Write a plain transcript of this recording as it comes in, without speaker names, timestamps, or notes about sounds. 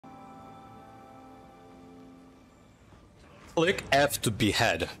Click F to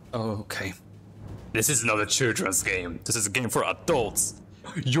behead. Oh, okay. This is not a children's game. This is a game for adults.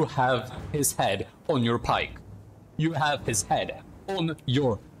 You have his head on your pike. You have his head on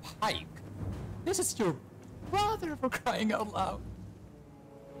your pike. This is your brother, for crying out loud.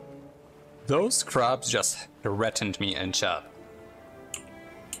 Those crabs just threatened me in chat.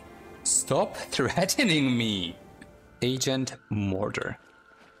 Stop threatening me. Agent Murder.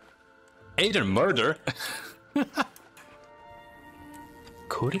 Agent Murder?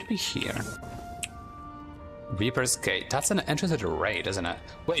 Could it be here? Reaper's Gate. That's an entrance to the raid, isn't it?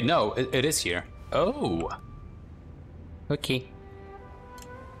 Wait, no, it is here. Oh. Okay.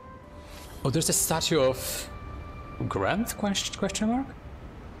 Oh, there's a statue of Grant? Question mark?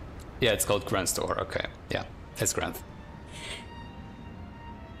 Yeah, it's called Grant's Door. Okay, yeah, it's Grant.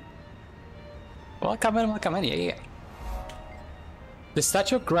 Welcome in, yeah. The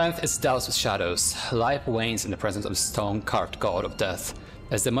statue of Grant is doused with shadows. Life wanes in the presence of the stone-carved god of death,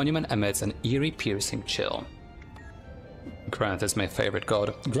 as the monument emits an eerie, piercing chill. Grant is my favorite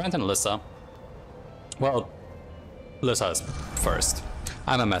god. Grant and Lissa. Well, Lissa is first.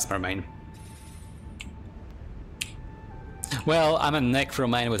 I'm a Mesmer main. Well, I'm a Necro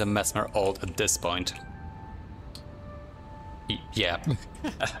main with a Mesmer ult at this point. Yeah.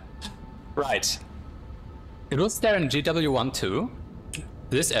 Right. It was there in GW1 too?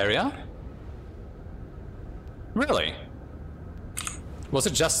 This area? Really? Was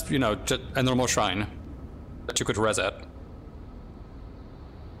it just, you know, just a normal shrine that you could reset?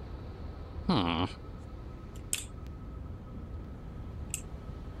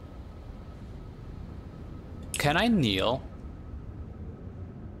 Can I kneel?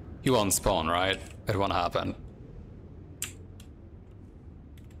 You won't spawn, right? It won't happen.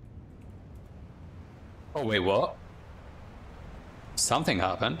 Oh wait, what? Something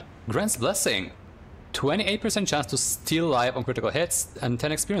happened. Grant's Blessing. 28% chance to steal life on critical hits and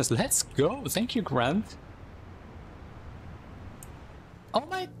 10 experience. Let's go! Thank you, Grant. Oh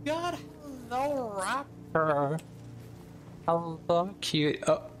my god! Hello, Rapper. Hello, cute.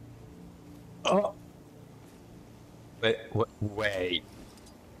 Oh. Wait.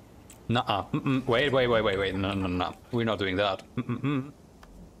 Nuh-uh. Wait. No. We're not doing that.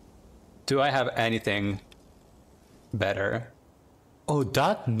 Do I have anything better? Oh,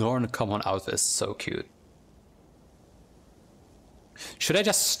 that Norn common outfit is so cute. Should I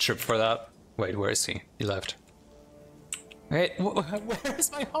just strip for that? Wait, where is he? He left. Wait, where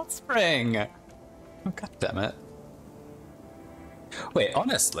is my hot spring? Oh, god damn it. Wait,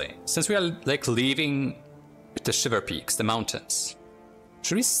 honestly, since we are like leaving the Shiver Peaks, the mountains,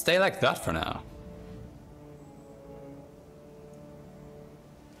 should we stay like that for now?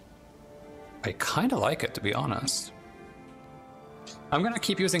 I kinda like it, to be honest. I'm gonna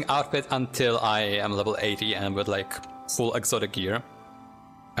keep using outfit until I am level 80 and with like full exotic gear.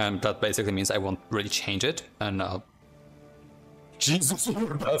 And that basically means I won't really change it. And Jesus,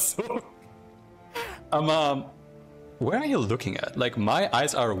 that's so... where are you looking at? Like, my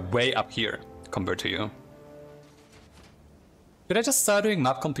eyes are way up here compared to you. Should I just start doing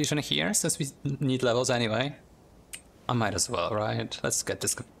map completion here, since we need levels anyway? I might as well, right? Let's get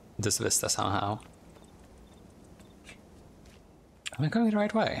this vista somehow. Am I going the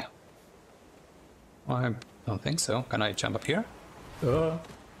right way? Well, I don't think so. Can I jump up here? Well,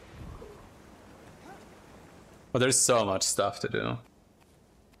 there's so much stuff to do.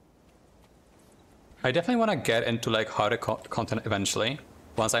 I definitely want to get into like harder content eventually.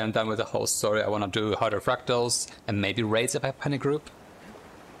 Once I am done with the whole story, I want to do harder fractals and maybe raids if I find a group.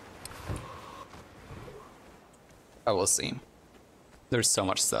 I will see. There's so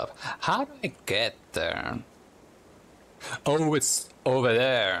much stuff. How do I get there? Oh, it's over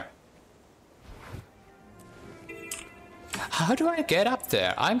there. How do I get up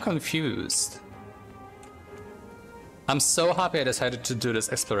there? I'm confused. I'm so happy I decided to do this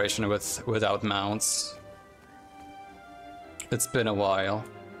exploration without mounts. It's been a while.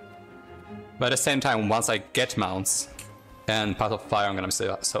 But at the same time, once I get mounts and Path of Fire, I'm gonna be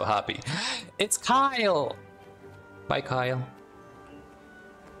so happy. It's Kyle! Bye, Kyle.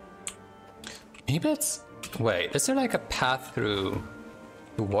 Maybe it's... Wait, is there like a path through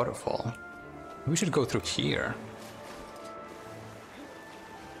the waterfall? We should go through here.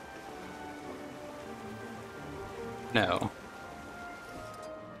 No.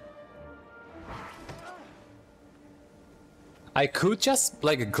 I could just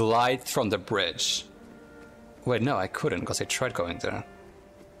like glide from the bridge. Wait, no, I couldn't because I tried going there.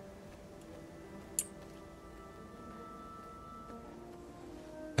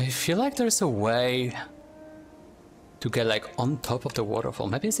 I feel like there's a way to get like on top of the waterfall.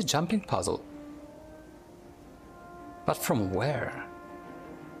 Maybe it's a jumping puzzle. But from where?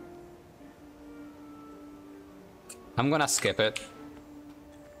 I'm gonna skip it.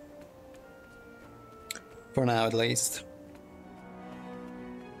 For now, at least.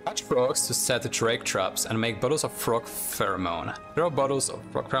 Catch frogs to set drake traps and make bottles of frog pheromone. Throw bottles of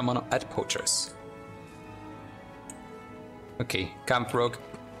frog pheromone at poachers. Okay, camp frog.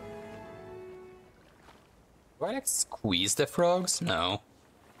 Do I like squeeze the frogs? No.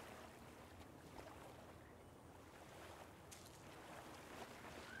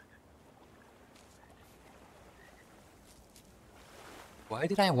 Why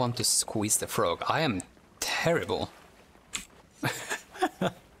did I want to squeeze the frog? I am terrible.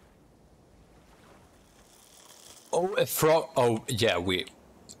 Oh, a frog. Oh, yeah, we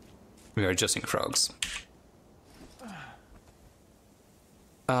are adjusting frogs.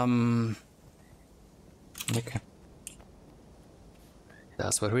 Okay.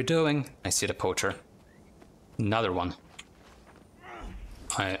 That's what we're doing. I see the poacher. Another one.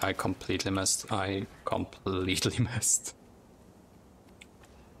 I completely missed. I completely missed.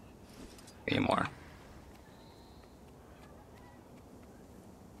 Any more?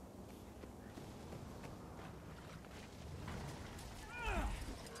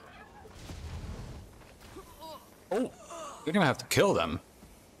 Oh, you don't even have to kill them.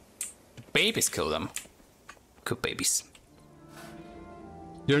 The babies kill them. Good babies.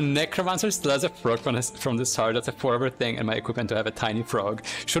 Your necromancer still has a frog from this heart. That's a forever thing, and my equipment to have a tiny frog.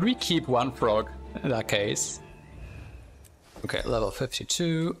 Should we keep one frog in that case? Okay, level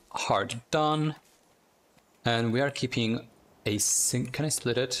 52, hard done. And we are keeping a can I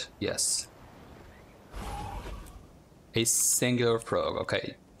split it? Yes. A singular frog,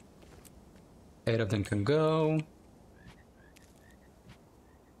 okay. 8 of them can go.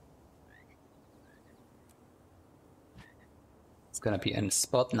 It's gonna be in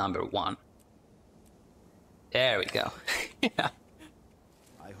spot number 1. There we go. Yeah.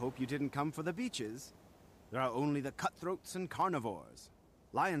 I hope you didn't come for the beaches. There are only the cutthroats and carnivores.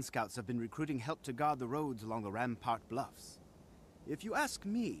 Lion Scouts have been recruiting help to guard the roads along the Rampart Bluffs. If you ask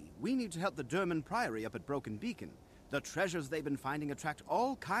me, we need to help the Derman Priory up at Broken Beacon. The treasures they've been finding attract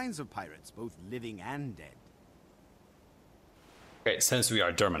all kinds of pirates, both living and dead. Okay, since we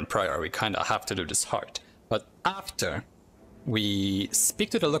are Derman Priory, we kinda have to do this hard. But after we speak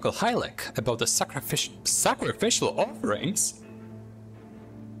to the local Hylek about the sacrificial offerings...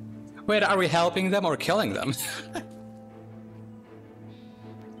 Wait, are we helping them or killing them?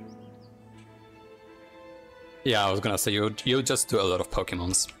 Yeah, I was gonna say, you just do a lot of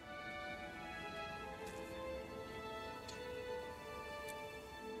Pokemons.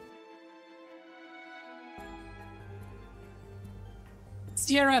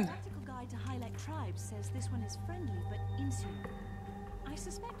 Sierra! The practical guide to Hylek tribes says this one is friendly but insular. I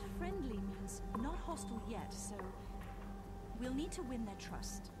suspect friendly means not hostile yet, so we'll need to win their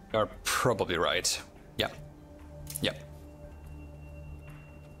trust. You're probably right. Yep. Yep.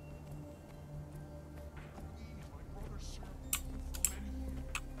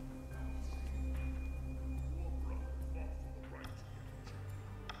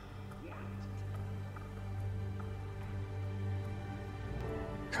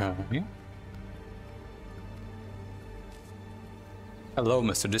 Okay. Hello,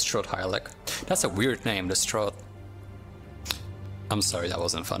 Mr. Distraught Hylek. That's a weird name, Distraught. I'm sorry, that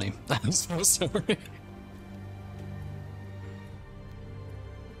wasn't funny. I'm so sorry.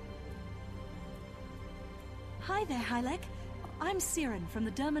 Hi there, Hylek. I'm Siren from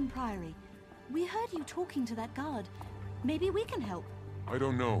the Derman Priory. We heard you talking to that guard. Maybe we can help. I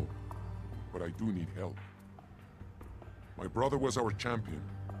don't know, but I do need help. My brother was our champion.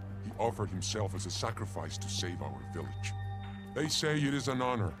 He offered himself as a sacrifice to save our village. They say it is an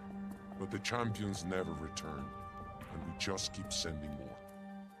honor, but the champions never return, and we just keep sending more.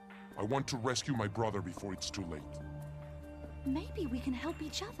 I want to rescue my brother before it's too late. Maybe we can help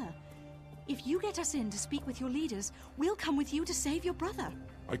each other. If you get us in to speak with your leaders, we'll come with you to save your brother.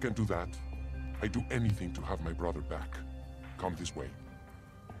 I can do that. I do anything to have my brother back. Come this way.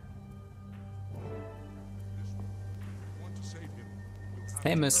 Want to save him?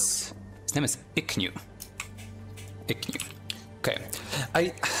 His name is Iknu. Iknu. Okay,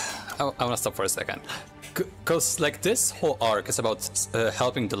 I wanna stop for a second. Because, like, this whole arc is about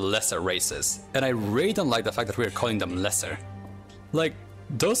helping the lesser races. And I really don't like the fact that we're calling them lesser. Like,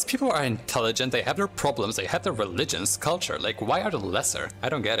 those people are intelligent, they have their problems, they have their religions, culture. Like, why are they lesser? I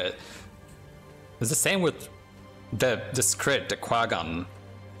don't get it. It's the same with the Skrid, the Quagan.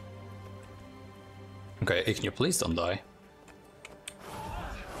 Okay, Iknu, please don't die.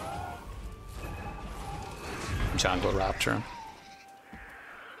 Jungle Raptor.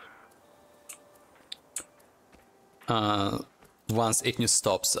 Once Ignis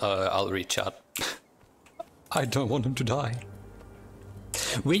stops, I'll reach out. I don't want him to die.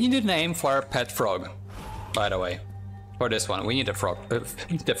 We need a name for our pet frog, by the way. For this one, we need a frog. We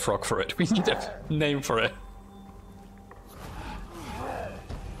need a frog for it. We need a name for it.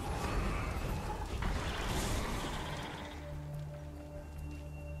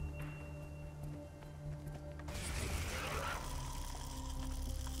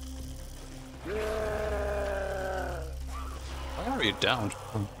 Why are you down?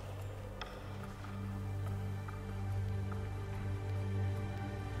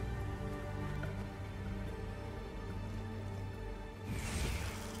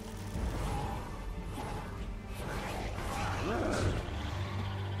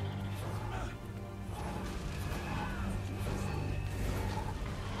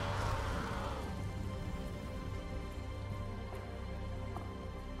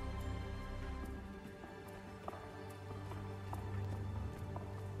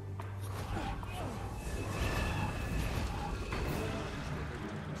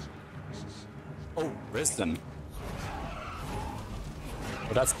 Oh, Wisdom.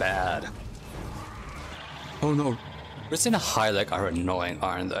 Oh, that's bad. Oh no, Wisdom and High Leg are annoying,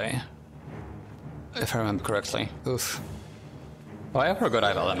 aren't they? If I remember correctly. Oof. Oh, I forgot I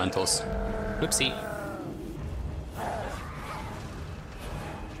have elementals. Whoopsie.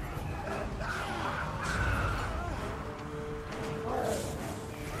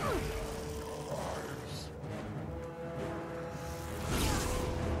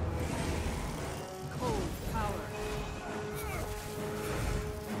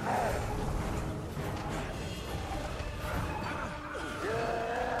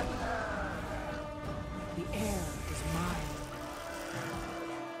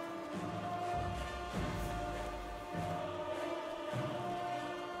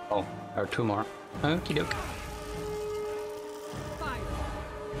 Oh, there are two more. Okie doke.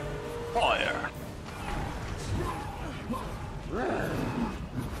 Fire!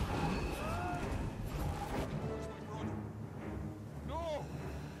 No!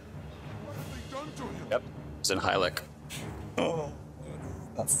 What have they done to him? Yep, it's in Hylek. Oh,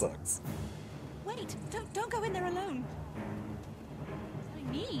 that sucks. Wait, don't go in there alone. I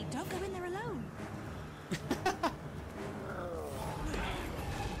need, don't go in there alone.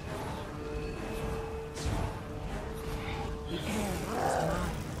 The air is mine.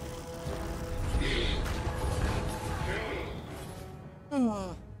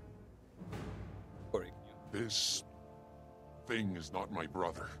 This thing is not my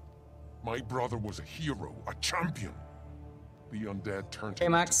brother. My brother was a hero, a champion. The undead turned Hey,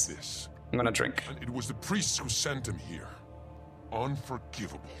 him Max. into this. I'm gonna drink. And it was the priests who sent him here.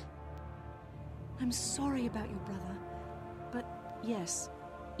 Unforgivable. I'm sorry about your brother, but yes,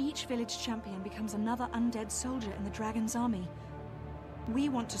 each village champion becomes another undead soldier in the dragon's army. We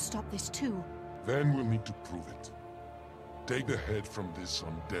want to stop this too. Then we'll need to prove it. Take the head from this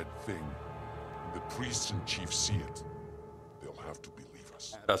undead thing. When the priests and chiefs see it, they'll have to believe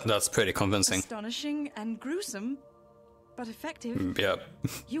us. That's pretty convincing. Astonishing and gruesome, but effective. Yep.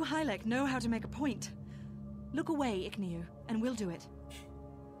 You Hylek know how to make a point. Look away, Igneu, and we'll do it.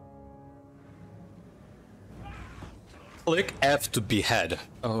 Click F to behead.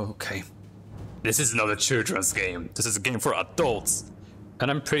 Oh, okay. This is not a children's game. This is a game for adults. And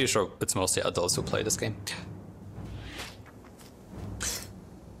I'm pretty sure it's mostly adults who play this game.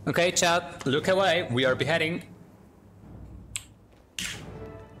 Okay, chat, look away. We are beheading.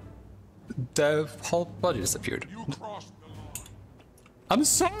 The whole body disappeared. You crossed the line. I'm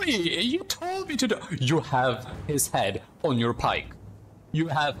sorry, you told me to do. You have his head on your pike. You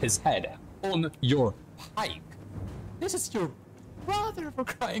have his head on your pike. This is your brother, for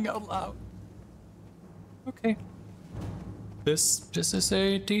crying out loud. Okay. This is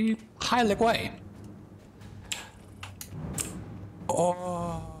the Hylek way.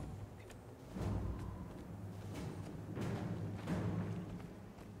 Oh.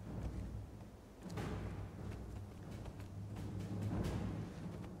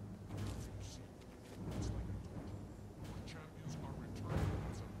 Champions are returning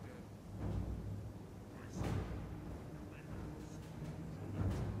as undead.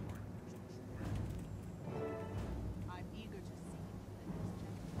 I'm eager to see the next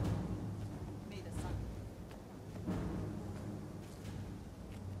champion. May the sun.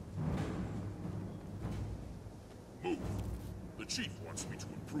 Move! The chief wants me to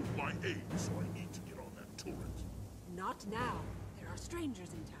improve my aim, so I need to get on that turret. Not now. There are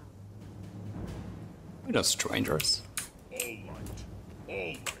strangers in town. We're not strangers. All light,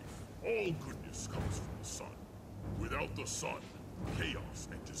 all life, all goodness comes from the sun. Without the sun, chaos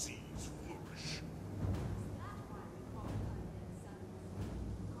and disease flourish.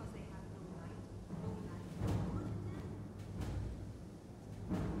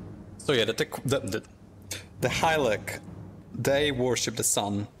 So yeah, the Hylek, they worship the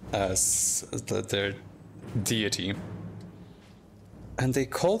sun as their deity. And they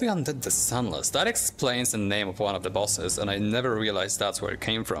call the undead the Sunless. That explains the name of one of the bosses, and I never realized that's where it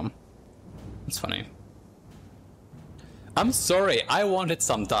came from. It's funny. I'm sorry, I wanted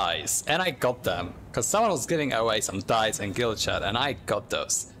some dice, and I got them. Because someone was giving away some dice in guild chat, and I got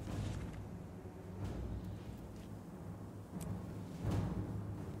those.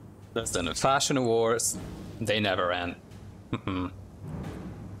 Listen, fashion wars, they never end.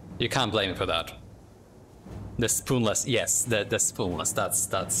 You can't blame me for that. The spoonless, yes, the spoonless. That's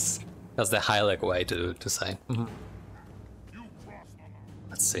the Hylek way to say.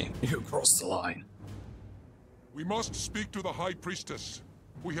 Let's see. You crossed the line. We must speak to the High Priestess.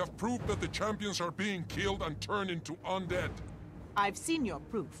 We have proof that the champions are being killed and turned into undead. I've seen your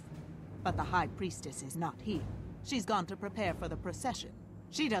proof, but the High Priestess is not here. She's gone to prepare for the procession.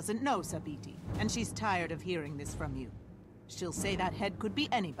 She doesn't know Sabiti, and she's tired of hearing this from you. She'll say that head could be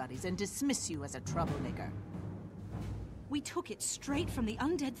anybody's and dismiss you as a troublemaker. We took it straight from the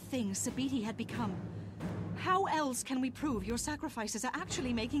undead thing Sabiti had become. How else can we prove your sacrifices are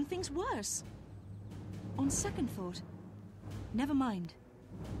actually making things worse? On second thought, never mind.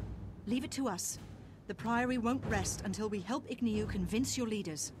 Leave it to us. The Priory won't rest until we help Igniu convince your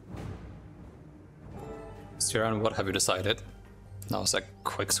leaders. Siran, what have you decided? That was a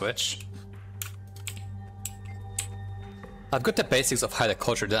quick switch. I've got the basics of Hylek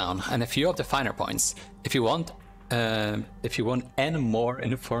culture down, and a few of the finer points. If you want any more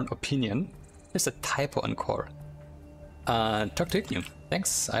informed opinion, there's a typo in core. Talk to Igniu.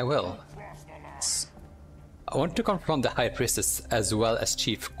 Thanks, I will. I want to confront the High Priestess as well as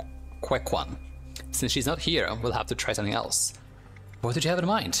Chief Kwekwan. Since she's not here, we'll have to try something else. What did you have in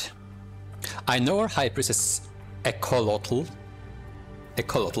mind? I know our High Priestess Ecolotl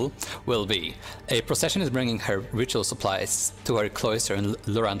will be. A procession is bringing her ritual supplies to her cloister in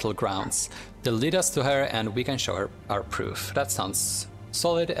Unholy Grounds. They'll lead us to her and we can show her our proof. That sounds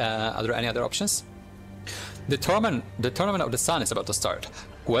solid. Are there any other options? The tournament of the sun is about to start.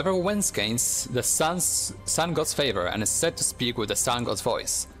 Whoever wins gains the sun god's favor and is said to speak with the sun god's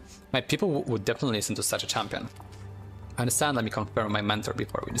voice. My people would definitely listen to such a champion. I understand, let me confirm my mentor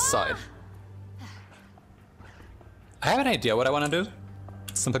before we decide. I have an idea what I want to do.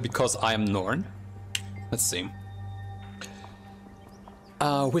 Simply because I am Norn. Let's see.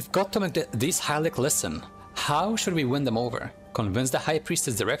 We've got to make these Hylek listen. How should we win them over? Convince the High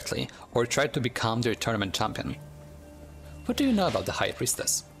Priestess directly, or try to become their tournament champion? What do you know about the High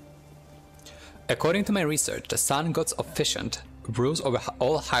Priestess? According to my research, the Sun God's officiant rules over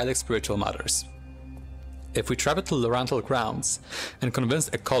all Hylek spiritual matters. If we travel to Unholy Grounds and convince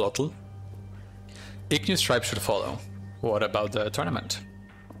Ecolotl, Igniu's tribe should follow. What about the tournament?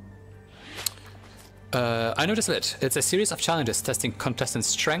 I know this bit. It's a series of challenges testing contestants'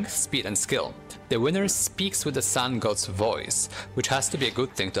 strength, speed, and skill. The winner speaks with the Sun God's voice, which has to be a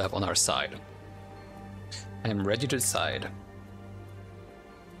good thing to have on our side. I am ready to decide.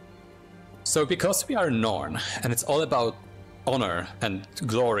 So because we are Norn, and it's all about honor and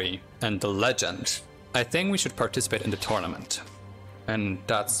glory and the legend, I think we should participate in the tournament. And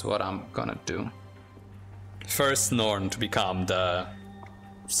that's what I'm gonna do. First Norn to become the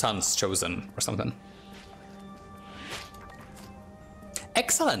Sun's Chosen or something.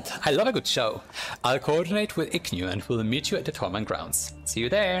 Excellent! I love a good show. I'll coordinate with Igniu and we'll meet you at the tournament grounds. See you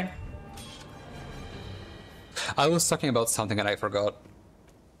there! I was talking about something and I forgot.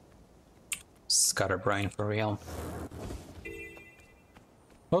 Scatterbrain for real.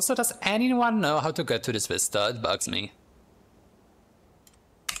 Also, does anyone know how to get to this vista? It bugs me.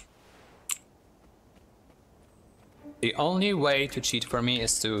 The only way to cheat for me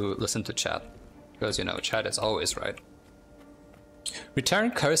is to listen to chat. Because, you know, chat is always right.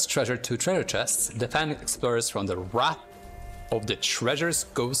 Return cursed treasure to treasure chests. Defend explorers from the wrath of the treasure's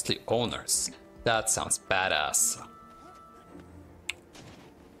ghostly owners. That sounds badass.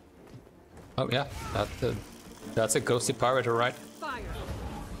 Oh yeah, that's a ghostly pirate, alright. Fire!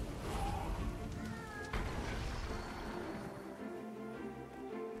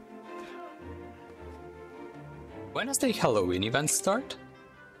 When does the Halloween event start?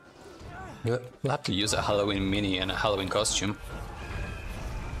 We'll have to use a Halloween mini and a Halloween costume.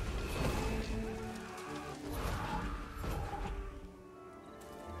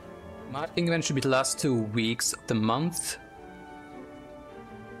 Marketing event should be the last 2 weeks of the month.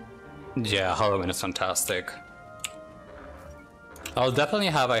 Yeah, Halloween is fantastic. I'll definitely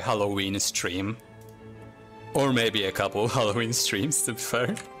have a Halloween stream. Or maybe a couple Halloween streams, to be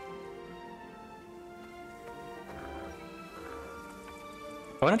fair.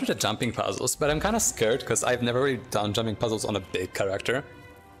 I want to do the jumping puzzles, but I'm kind of scared because I've never really done jumping puzzles on a big character.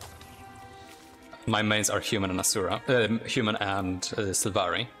 My mains are Human and Asura, Human and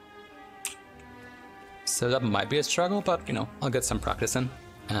Sylvari. So that might be a struggle, but you know, I'll get some practice in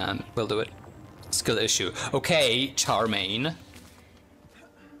and we'll do it. Skill issue. Okay, Charmaine.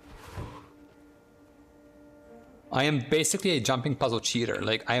 I am basically a jumping puzzle cheater.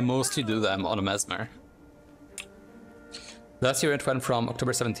 Like, I mostly do them on a Mesmer. Last year it went from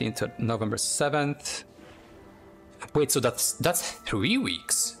October 17th to November 7th. Wait, so that's 3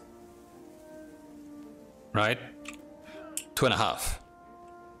 weeks. Right? 2.5.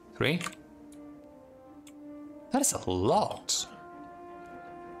 3? That is a lot.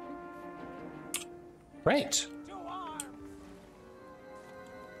 Great.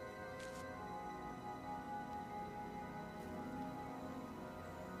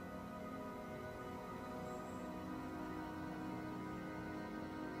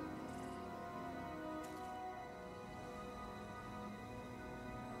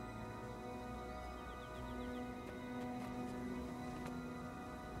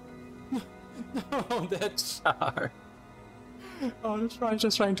 Oh, that Char. Oh, the Char is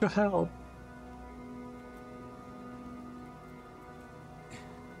just trying to help.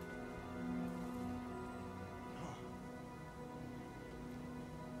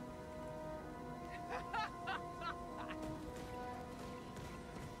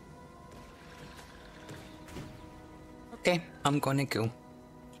 Okay, I'm gonna go.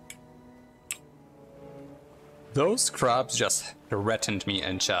 Those crabs just threatened me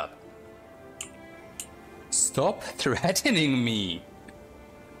in chat. Stop threatening me!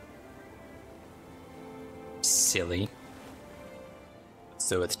 Silly.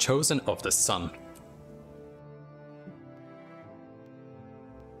 So it's chosen of the sun.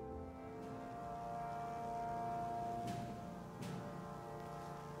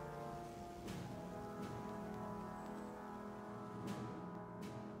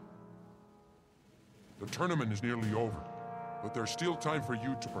 The tournament is nearly over, but there's still time for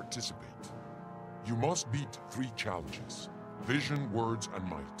you to participate. You must beat 3 challenges: vision, words, and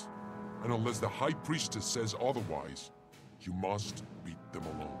might. And unless the High Priestess says otherwise, you must beat them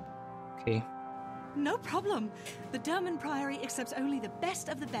alone. Okay. No problem. The Derman Priory accepts only the best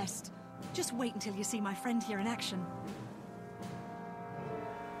of the best. Just wait until you see my friend here in action.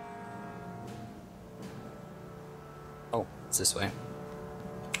 Oh, it's this way.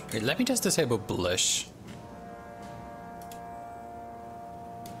 Wait, let me just disable Blush.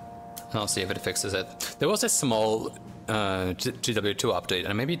 I'll see if it fixes it. There was a small GW2 update,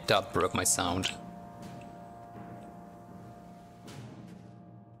 and maybe that broke my sound.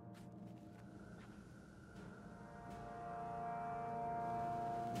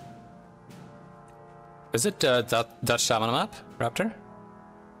 Is it that shaman map, Raptor?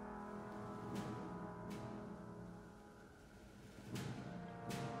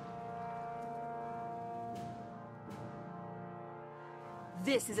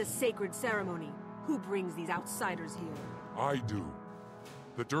 This is a sacred ceremony. Who brings these outsiders here? I do.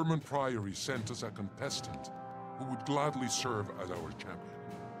 The Derman Priory sent us a contestant who would gladly serve as our champion.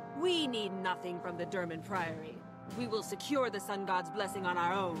 We need nothing from the Derman Priory. We will secure the Sun God's blessing on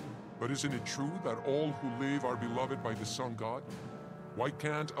our own. But isn't it true that all who live are beloved by the Sun God? Why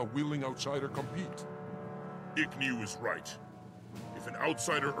can't a willing outsider compete? Ikniu is right. If an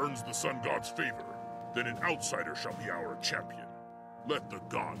outsider earns the Sun God's favor, then an outsider shall be our champion. Let the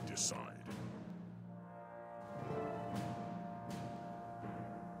god decide.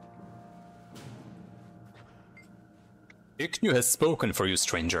 Ikniu has spoken for you,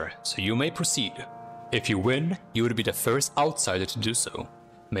 stranger, so you may proceed. If you win, you would be the first outsider to do so.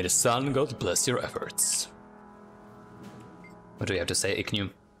 May the Sun God bless your efforts. What do you have to say, Ikniu?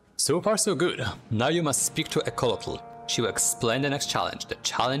 So far so good. Now you must speak to Ecolotl. She will explain the next challenge, the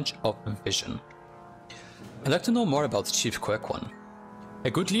Challenge of Vision. I'd like to know more about Chief Kwekwan. A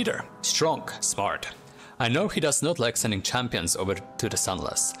good leader, strong, smart. I know he does not like sending champions over to the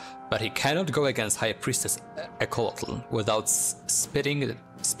Sunless, but he cannot go against High Priestess Ecolotl without splitting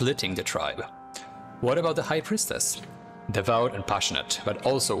the tribe. What about the High Priestess? Devout and passionate, but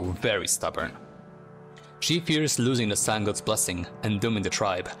also very stubborn. She fears losing the Sun God's blessing and dooming the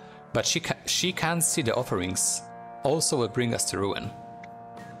tribe, but she can see the offerings also will bring us to ruin.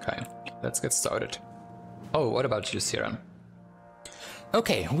 Okay, let's get started. Oh, what about you, Siran?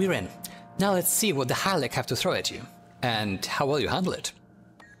 Okay, we're in. Now let's see what the Halleck have to throw at you, and how well you handle it.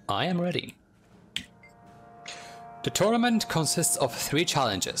 I am ready. The tournament consists of 3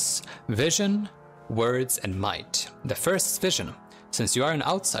 challenges: Vision, Words, and Might. The first is Vision. Since you are an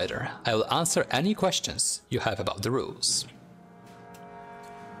outsider, I will answer any questions you have about the rules.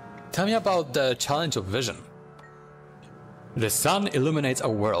 Tell me about the challenge of vision. The sun illuminates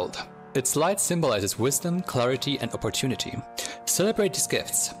our world. Its light symbolizes wisdom, clarity, and opportunity. Celebrate these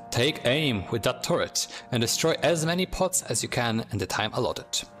gifts. Take aim with that turret and destroy as many pots as you can in the time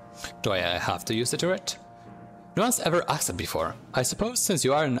allotted. Do I have to use the turret? No one's ever asked it before. I suppose since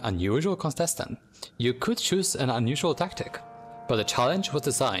you are an unusual contestant, you could choose an unusual tactic. But the challenge was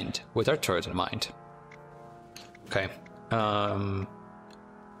designed with our turret in mind. Okay.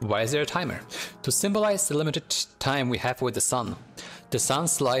 Why is there a timer? To symbolize the limited time we have with the sun. The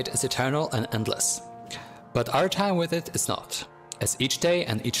sun's light is eternal and endless. But our time with it is not. As each day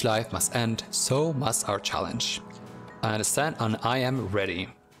and each life must end, so must our challenge. I understand and I am ready.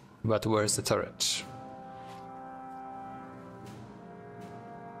 But where's the turret?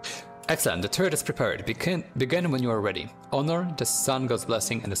 Excellent, the turret is prepared. Begin when you are ready. Honor the sun god's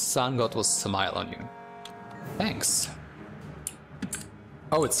blessing and the sun god will smile on you. Thanks.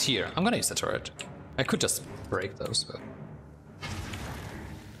 Oh, it's here. I'm gonna use the turret. I could just break those, but...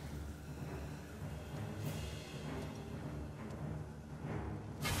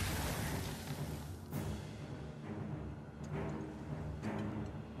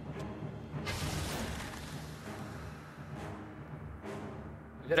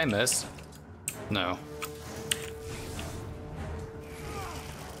 Did I miss? No.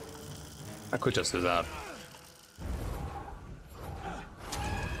 I could just do that.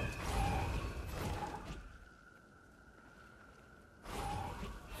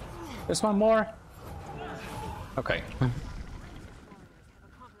 There's one more. Okay.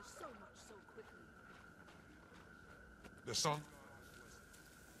 The sun?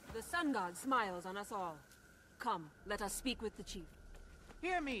 The sun god smiles on us all. Come, let us speak with the chief.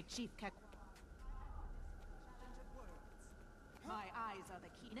 Hear me, Chief Kek. My eyes are the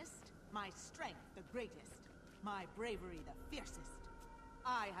keenest, my strength the greatest, my bravery the fiercest.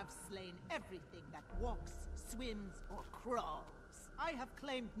 I have slain everything that walks, swims, or crawls. I have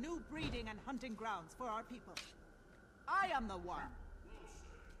claimed new breeding and hunting grounds for our people. I am the one.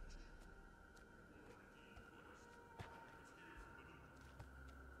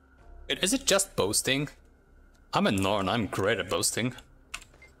 Is it just boasting? I'm a Norn, I'm great at boasting.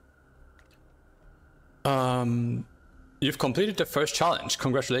 You've completed the first challenge,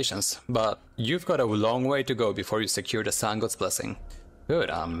 congratulations, but you've got a long way to go before you secure the Sun God's blessing. Good,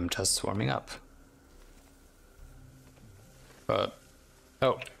 I'm just warming up. Oh.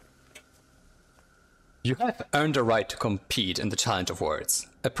 You have earned the right to compete in the Challenge of Words.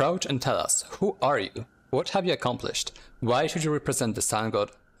 Approach and tell us, who are you? What have you accomplished? Why should you represent the Sun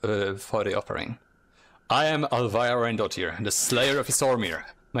God for the offering? I am Alvira Rendotir, the Slayer of Isormir.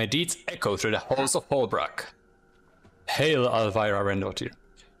 My deeds echo through the halls of Holbrak. Hail, Alvira Rendotir.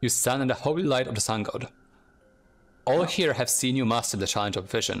 You stand in the holy light of the Sun God. All here have seen you master the Challenge of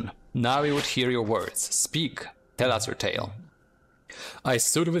Vision. Now we would hear your words. Speak. Tell us your tale. I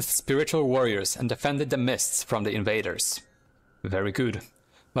stood with spiritual warriors and defended the mists from the invaders. Very good.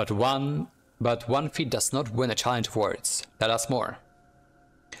 But one feat does not win a Challenge of Words. Tell us more.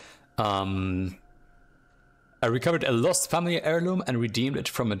 I recovered a lost family heirloom and redeemed it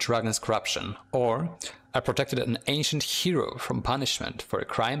from a dragon's corruption. Or, I protected an ancient hero from punishment for a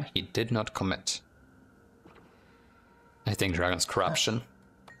crime he did not commit. I think dragon's corruption.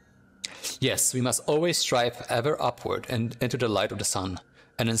 Yes, we must always strive ever upward and into the light of the sun,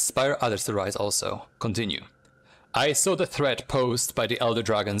 and inspire others to rise also. Continue. I saw the threat posed by the elder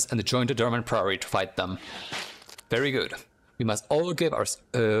dragons and joined the Dorman Priory to fight them. Very good. We must all give of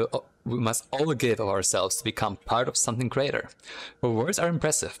ourselves to become part of something greater. Your words are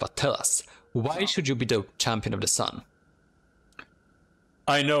impressive, but tell us, why should you be the champion of the sun?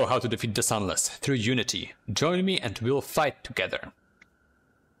 I know how to defeat the sunless, through unity. Join me and we'll fight together.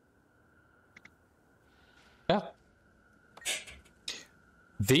 Yeah.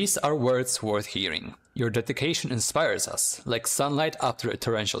 These are words worth hearing. Your dedication inspires us, like sunlight after a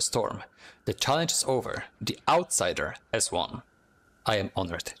torrential storm. The challenge is over. The outsider has won. I am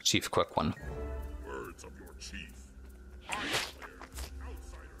honored, Chief Quick One. Words of your chief. I declare the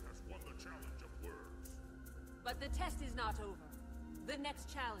outsider has won the challenge of words. But the test is not over. The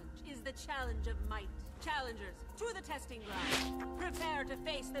next challenge is the challenge of might. Challengers, to the testing ground. Prepare to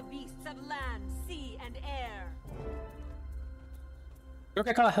face the beasts of land, sea, and air.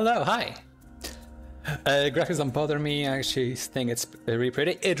 Okay, hello, hi. Graphics don't bother me. I actually think it's very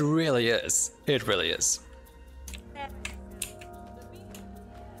pretty. It really is. It really is. Only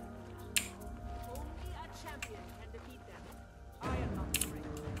a champion can defeat them. I am not afraid.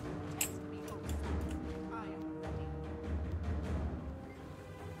 Test me, O sun. I am ready.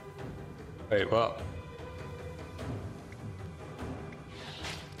 Wait, what?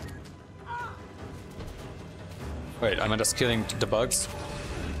 Wait, am I just killing the bugs?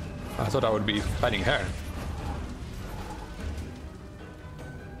 I thought I would be fighting her.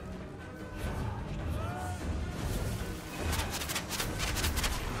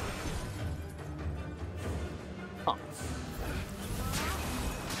 Huh.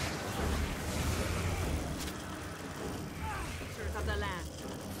 Creatures of the land,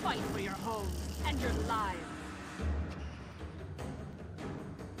 fight for your homes and your lives.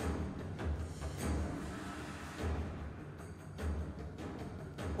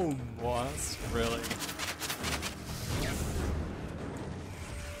 Oh, what? Really?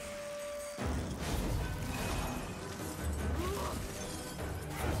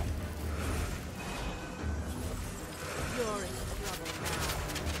 You're in trouble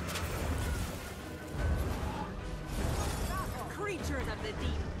now. Creatures of the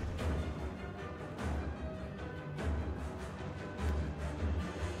deep.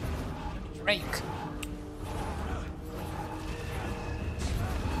 Drake.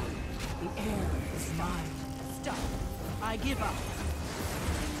 The air is mine. Stop. I give up.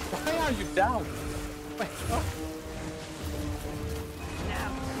 Why are you down? Wait, oh.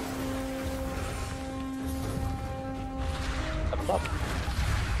 Now. Up.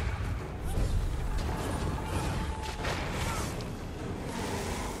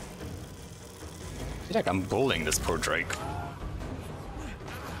 I feel like I'm bullying this poor Drake.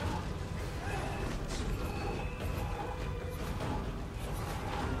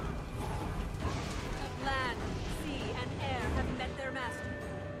 Land, sea, and air have met their master.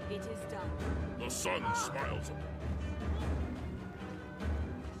 It is done. The sun smiles upon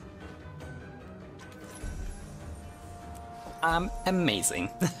Amazing.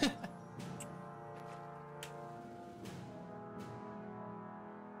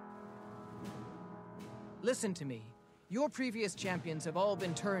 Listen to me. Your previous champions have all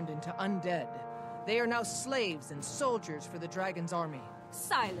been turned into undead. They are now slaves and soldiers for the dragon's army.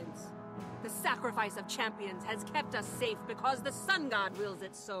 Silence. The sacrifice of champions has kept us safe because the sun god wills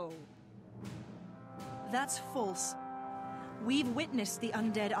it so. That's false. We've witnessed the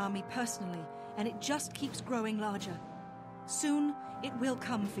undead army personally, and it just keeps growing larger. Soon, it will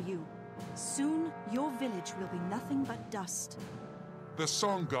come for you. Soon, your village will be nothing but dust. The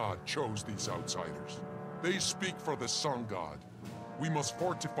Sun God chose these outsiders. They speak for the Sun God. We must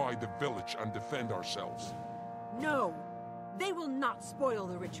fortify the village and defend ourselves. No, they will not spoil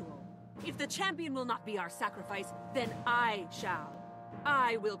the ritual. If the champion will not be our sacrifice, then I shall.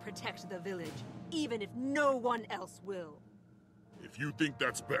 I will protect the village, even if no one else will. If you think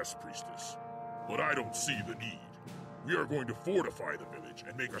that's best, Priestess, but I don't see the need. We are going to fortify the village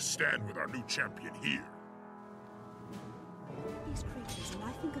and make a stand with our new champion here. These creatures, and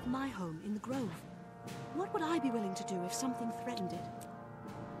I think of my home in the grove. What would I be willing to do if something threatened it?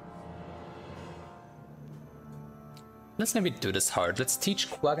 Let's maybe do this hard. Let's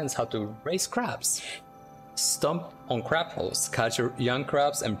teach Quaggans how to raise crabs. Stomp on crab holes, catch your young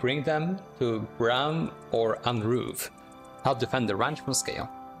crabs and bring them to brown or unroof. Help defend the ranch from scale.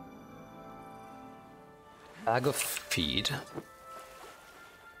 Bag of feed.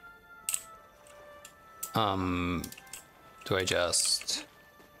 Do I just...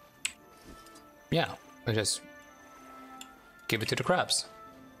 Yeah, I just give it to the crabs.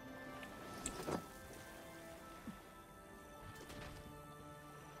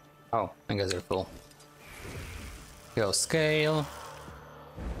 Oh, I guess they're full. Go scale.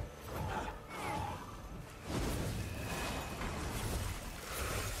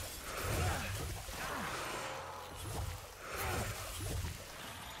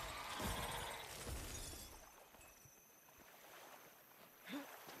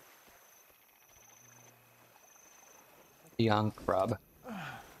 Young crab.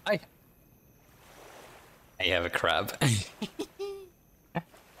 I have a crab.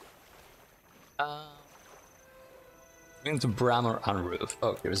 Going to Bram or on roof.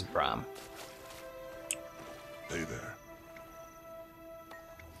 Oh, here's Bram. Hey there.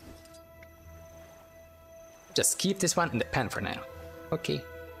 Just keep this one in the pen for now. Okay.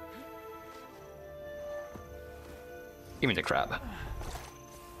 Give me the crab.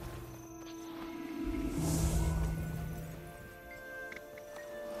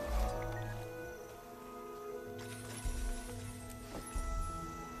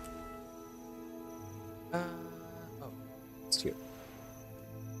 Oh, it's here.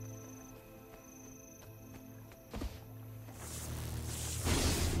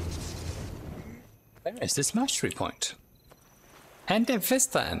 Where is this mastery point? And the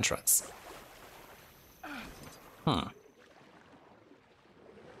Vista entrance.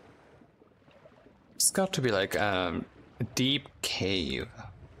 It's got to be like a deep cave,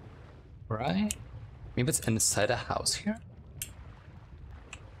 right? Maybe it's inside a house here?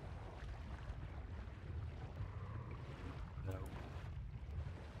 No.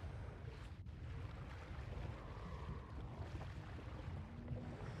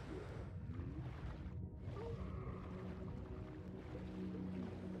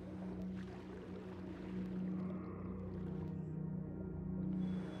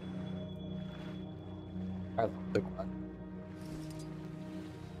 I love the quad.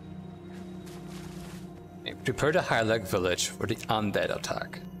 Prepare the High-Leg village for the undead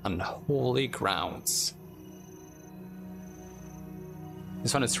attack. Unholy Grounds.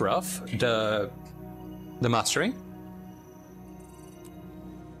 This one is rough. The mastery.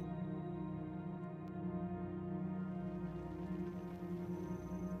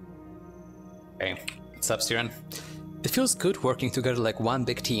 Okay, what's up, Siren? It feels good working together like one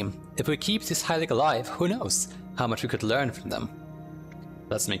big team. If we keep this High-Leg alive, who knows how much we could learn from them.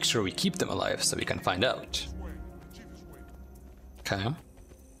 Let's make sure we keep them alive so we can find out. Okay.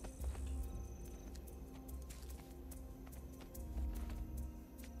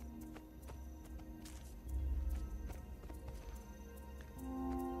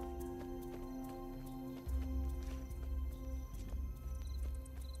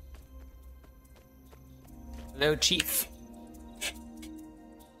 Hello, Chief.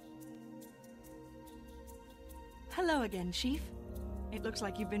 Hello again, Chief. It looks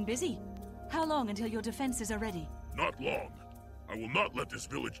like you've been busy. How long until your defenses are ready? Not long. I will not let this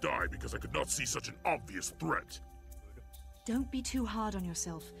village die because I could not see such an obvious threat. Don't be too hard on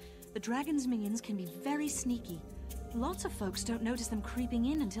yourself. The dragon's minions can be very sneaky. Lots of folks don't notice them creeping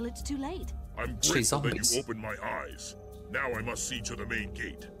in until it's too late. I'm grateful that you opened my eyes. Now I must see to the main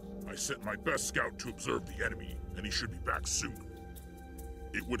gate. I sent my best scout to observe the enemy, and he should be back soon.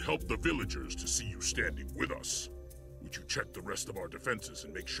 It would help the villagers to see you standing with us. Would you check the rest of our defenses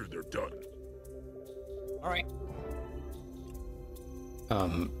and make sure they're done? Alright.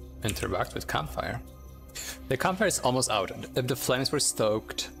 Interact with campfire. The campfire is almost out. If the flames were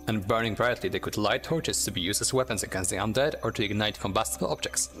stoked and burning brightly, they could light torches to be used as weapons against the undead or to ignite combustible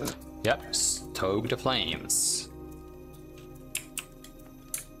objects. Yep, stoke the flames.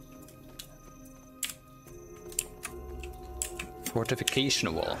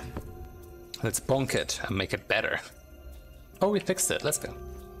 Fortification wall. Let's bonk it and make it better. Oh, we fixed it. Let's go.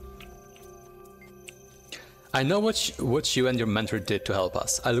 I know what you and your mentor did to help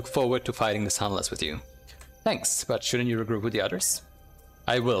us. I look forward to fighting the Sunless with you. Thanks, but shouldn't you regroup with the others?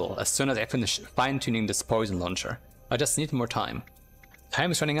 I will, as soon as I finish fine-tuning this poison launcher. I just need more time.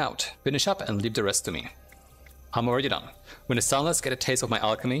 Time is running out. Finish up and leave the rest to me. I'm already done. When the Sunless get a taste of my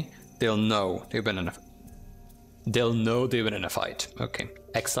alchemy, they'll know they've been in a fight. Okay,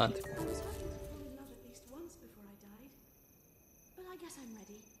 excellent.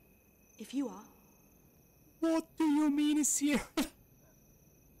 If you are. What do you mean is here?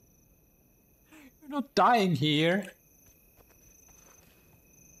 You're not dying here.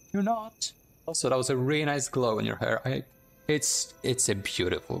 You're not. Also, that was a really nice glow in your hair. It's a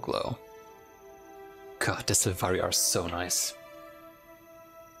beautiful glow. God, the Sylvari are so nice.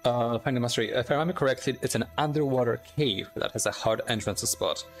 Find the mastery. If I remember correctly, it's an underwater cave that has a hard entrance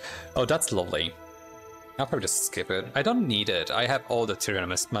spot. Oh, that's lovely. I'll probably just skip it. I don't need it. I have all the Tyrion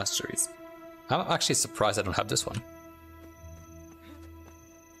masteries. I'm actually surprised I don't have this one.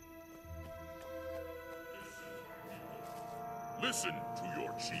 Listen to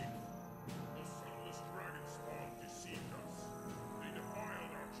your chief. The Sunless Dragon Spawn deceived us. They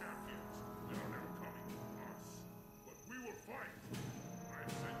defiled our champions. They are now coming to us. But we will fight. I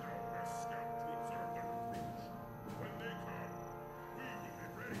have sent our best scout to observe their approach. When they come, we will be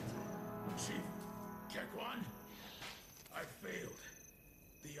ready to... Chief Kekwan, I failed.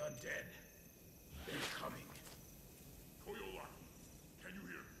 The undead. They're coming. Koyolaki, can you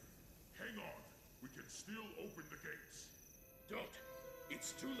hear me? Hang on. We can still open the gates. Don't.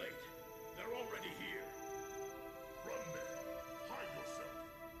 It's too late. They're already here. Run there. Hide yourself.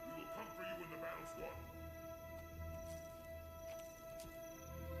 We will come for you when the battle's won.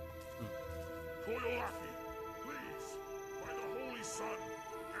 Koyolaki, please, by the Holy Sun,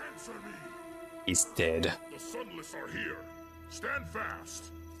 answer me. He's dead. The Sunless are here. Stand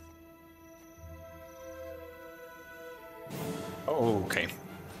fast. Oh, okay.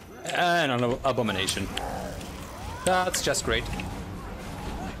 And an abomination. That's just great.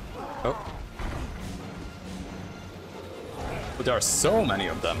 Oh. But there are so many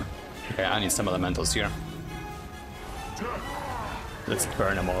of them. Okay, I need some elementals here. Let's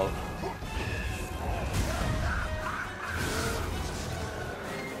burn them all.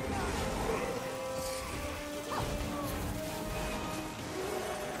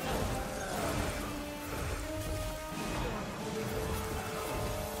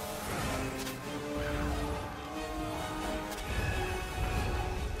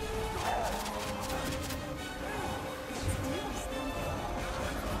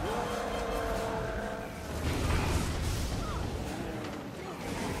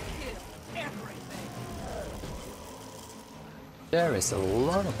 There is a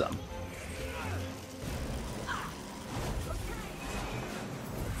lot of them.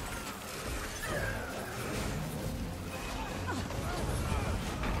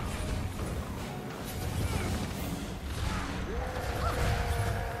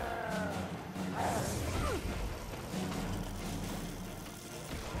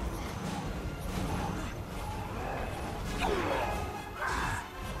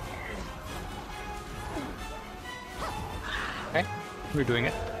 Okay, we're doing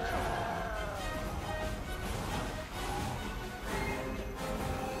it.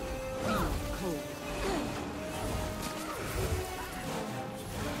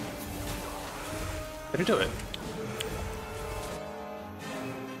 Did we do it?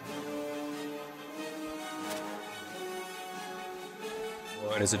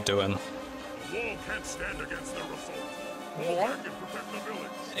 What is it doing? The wall can't stand against their assault. Fall back and protect the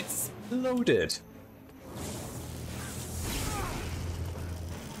village. Exploded.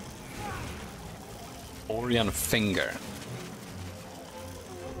 Orion finger.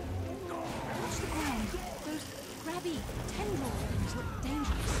 Watch the ground. Those grabby tendril things look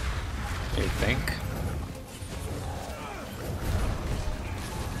dangerous. You think?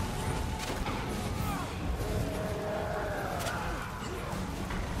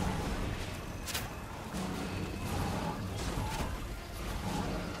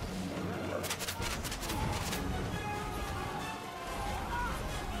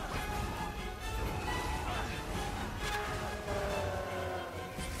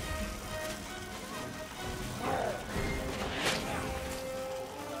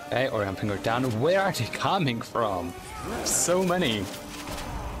 Okay, Orion finger down. Where are they coming from? So many.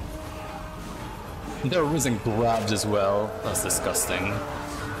 They're using grabs as well. That's disgusting.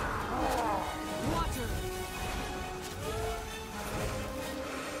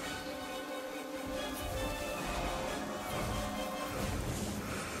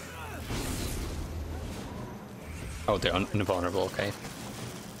 Oh, they're invulnerable, okay.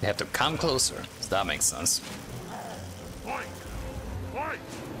 They have to come closer, so that makes sense. Fight! Fight!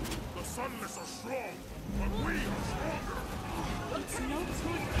 The Sunless are strong, but we are stronger. It's no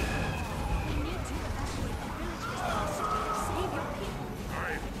time. We need to evacuate the village as possible. Save your people.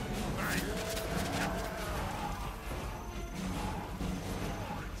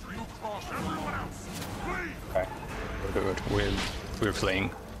 You cross everyone else. Flee! Okay, we're good. We're fleeing.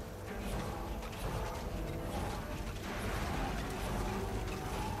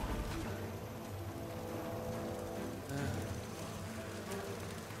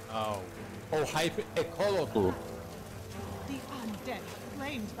 Oh, hyper ecological. The undead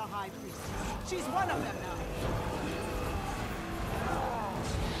claimed the High Priestess. She's one of them now.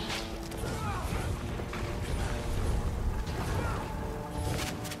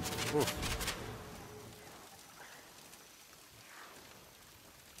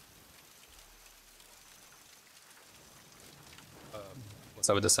 What's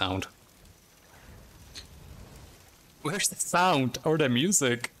up with the sound? Where's the sound or the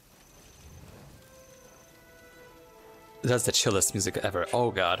music? That's the chillest music ever.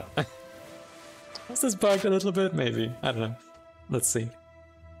 Oh god. Was this bugged a little bit? Maybe. I don't know. Let's see.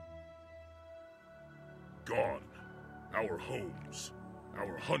 Gone. Our homes,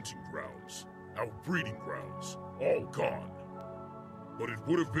 our hunting grounds, our breeding grounds, all gone. But it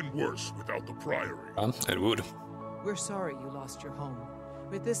would have been worse without the Priory. It would. We're sorry you lost your home,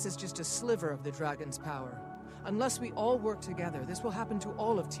 but this is just a sliver of the dragon's power. Unless we all work together, this will happen to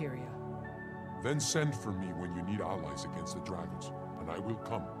all of Tyria. Then send for me when you need allies against the dragons, and I will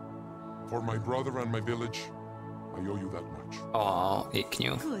come. For my brother and my village, I owe you that much. Aw,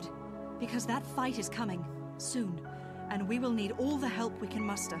 Iknu. Good, because that fight is coming soon, and we will need all the help we can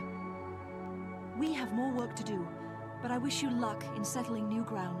muster. We have more work to do, but I wish you luck in settling new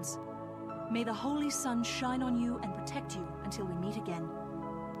grounds. May the holy sun shine on you and protect you until we meet again.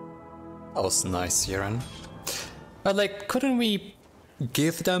 That was nice, Yeren. But like, couldn't we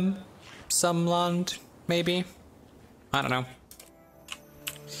give them some land, maybe? I don't know.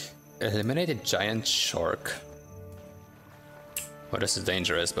 Eliminate a giant shark. Well, this is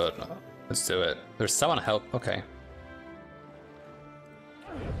dangerous, but let's do it. There's someone help. Okay.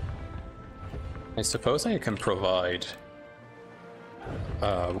 I suppose I can provide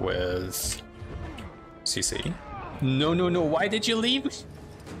with CC. No, no, no. Why did you leave?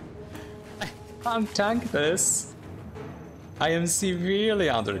 I can't tank this. I am severely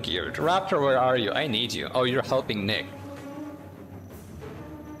undergeared. Raptor, where are you? I need you. Oh, you're helping Nick.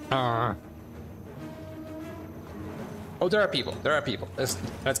 Oh, there are people. There are people. Let's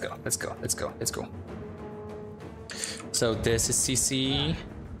go. Let's go. Let's go. Let's go. So this is CC.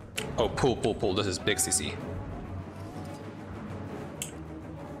 Oh, pull. This is big CC.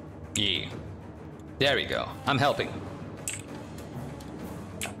 Yeah. There we go. I'm helping.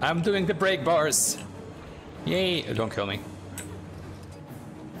 I'm doing the break bars. Yay! Don't kill me.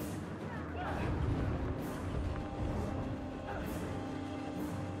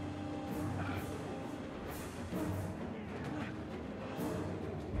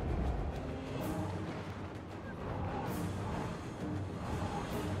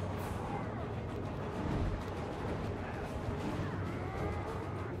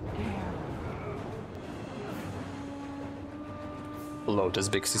 Lotus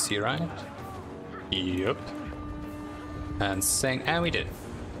big CC, right? Yep. And saying, and we did.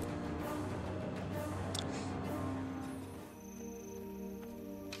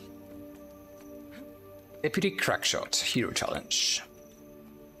 Deputy Crackshot, Hero Challenge.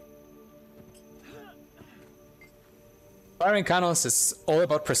 Firing cannons is all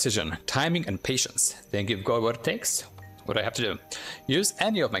about precision, timing, and patience. Then give God what it takes. What I have to do. Use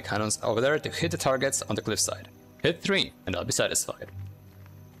any of my cannons over there to hit the targets on the cliffside. Hit 3, and I'll be satisfied.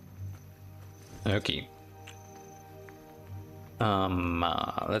 Okay.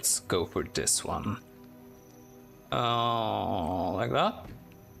 Let's go for this one. Like that?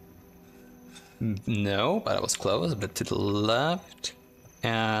 No, but I was close, but to the left.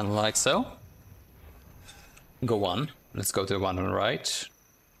 And like so. Go 1. Let's go to the one on the right.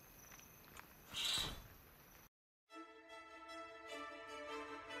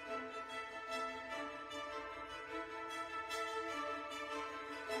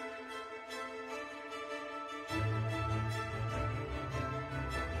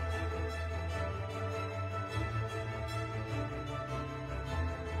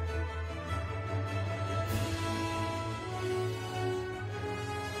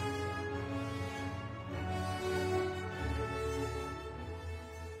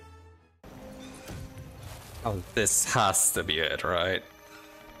 Oh, this has to be it, right?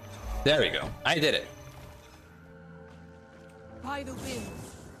 There we go. I did it. By the wind.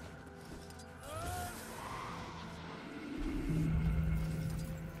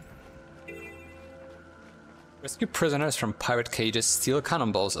 Rescue prisoners from pirate cages, steal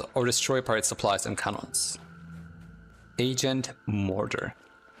cannonballs, or destroy pirate supplies and cannons. Agent Murder.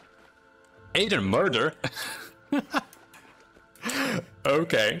 Agent Murder?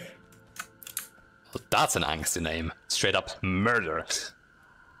 Okay. Well, that's an angsty name. Straight up murder.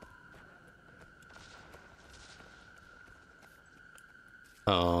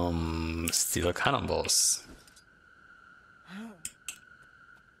 Steal cannonballs.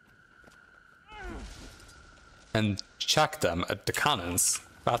 And chuck them at the cannons.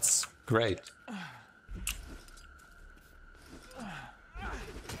 That's great.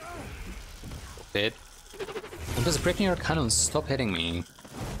 It. I'm just breaking your cannons. Stop hitting me.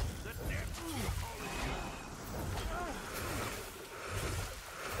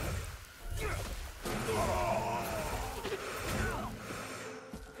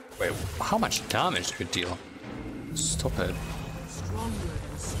 Wait, how much damage did it deal? Stop it. Stronger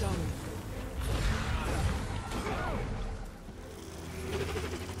than stone.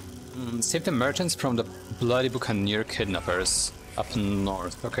 Save the merchants from the bloody buccaneer kidnappers up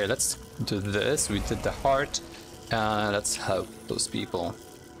north. Okay, let's do this. We did the heart. Let's help those people.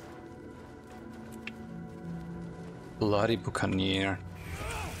 Bloody buccaneer.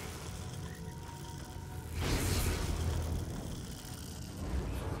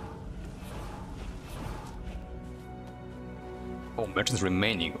 Oh, merchants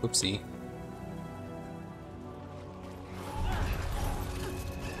remaining. Oopsie.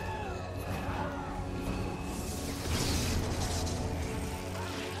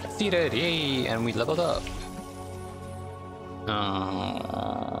 Defeated, yay! And we leveled up.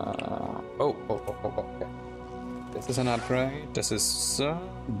 Okay. This is an upgrade. This is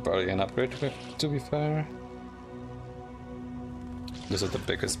barely an upgrade, to be fair. This is the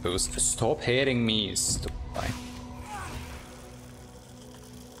biggest boost. Stop hitting me, stupid guy.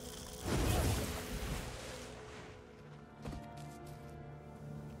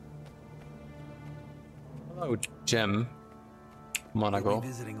 Hello, Jim. Monaco.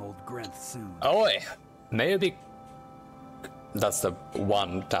 Visiting old Grenth soon. Oh, wait. Maybe. That's the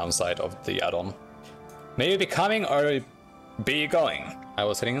one downside of the add-on. May you be coming or be going? I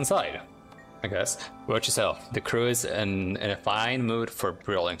was sitting inside, I guess. Watch yourself. The crew is in a fine mood for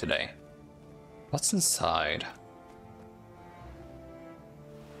brawling today. What's inside?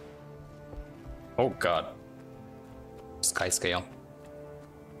 Oh god. Sky scale.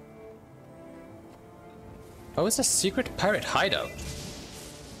 Oh, it's a secret pirate hideout.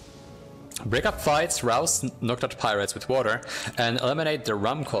 Break up fights, rouse knocked out pirates with water, and eliminate the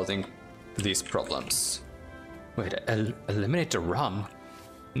rum causing these problems. Wait, eliminate the rum?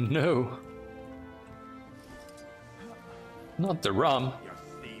 No. Not the rum. You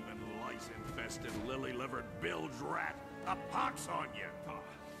thieving, lice-infested, lily-livered bilge rat! A pox on you!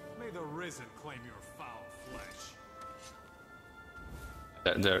 May the Risen claim your foul flesh.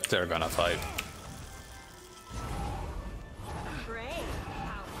 They're gonna fight. Great.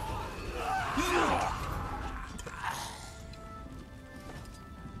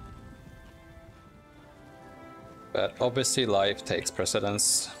 But obviously life takes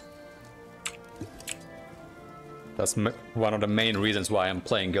precedence. That's one of the main reasons why I'm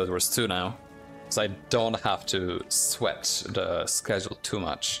playing Guild Wars 2 now. So I don't have to sweat the schedule too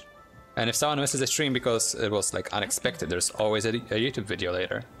much. And if someone misses a stream because it was like unexpected, there's always a YouTube video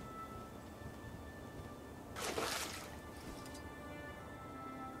later.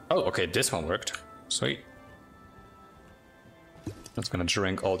 Oh, okay, this one worked. Sweet. I'm just gonna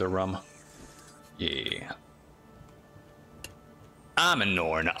drink all the rum. Yeah. I'm a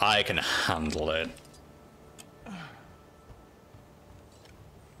Norn, I can handle it.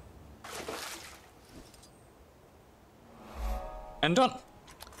 And done.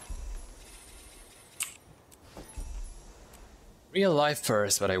 Real life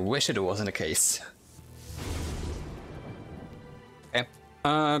first, but I wish it wasn't the case. Okay.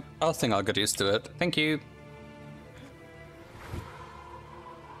 I think I'll get used to it. Thank you.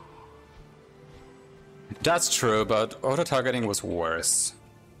 That's true, but auto-targeting was worse.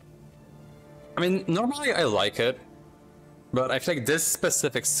 I mean, normally I like it, but I feel like this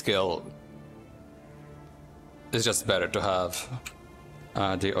specific skill is just better to have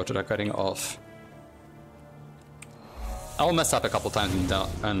the auto-targeting off. I'll mess up a couple times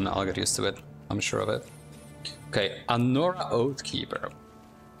and I'll get used to it. I'm sure of it. Okay, Anora Oathkeeper.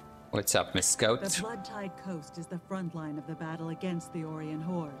 What's up, Miss Scout? The Blood-Tide Coast is the front line of the battle against the Orien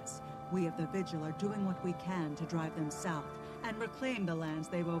hordes. We of the Vigil are doing what we can to drive them south and reclaim the lands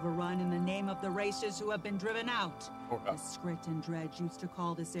they've overrun in the name of the races who have been driven out. The Skrit and Dredge used to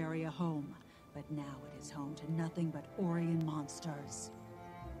call this area home, but now it is home to nothing but Orien monsters.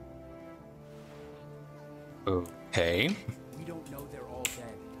 Okay. We don't know they're all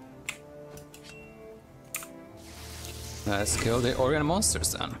dead. Let's kill the Orien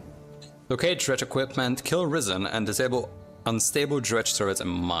monsters then. Locate dredge equipment, kill Risen, and disable unstable dredge turrets and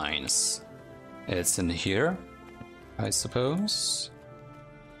mines. It's in here, I suppose.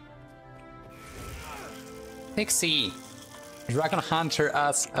 Pixie! Dragon Hunter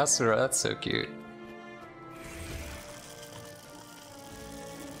Asura, that's so cute.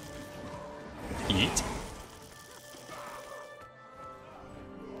 Eat.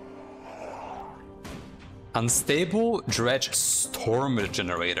 Unstable dredge storm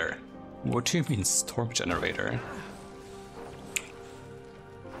generator. What do you mean storm generator?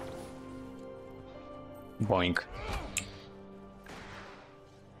 Boink.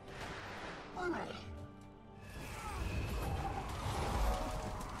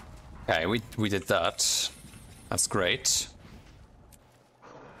 Okay, we did that. That's great.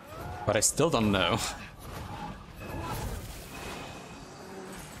 But I still don't know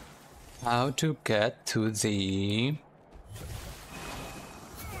how to get to the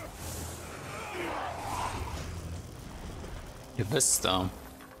Vista.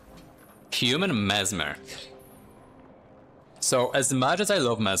 Human Mesmer. So as much as I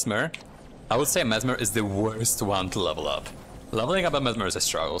love Mesmer, I would say Mesmer is the worst one to level up. Leveling up a Mesmer is a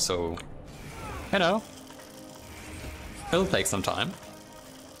struggle, so you know, it'll take some time.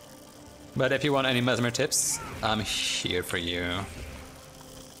 But if you want any Mesmer tips, I'm here for you.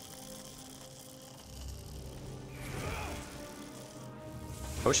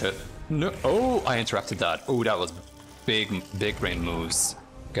 Oh shit. No. Oh, I interrupted that. Oh, that was big brain moves.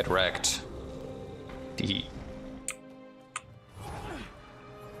 Get wrecked. Tee.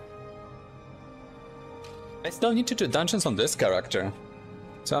 I still need to do dungeons on this character.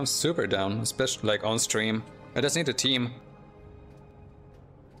 So I'm super down, especially like on stream. I just need a team.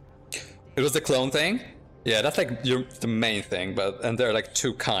 It was the clone thing? Yeah, that's like the main thing, and there are like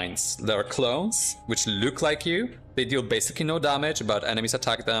two kinds. There are clones, which look like you. They deal basically no damage, but enemies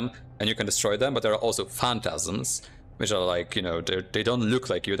attack them and you can destroy them. But there are also phantasms, which are like, you know, they don't look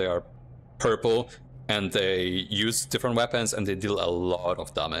like you. They are purple and they use different weapons and they deal a lot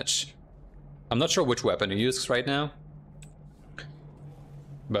of damage. I'm not sure which weapon you use right now,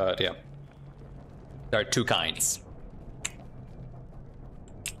 but yeah, there are two kinds.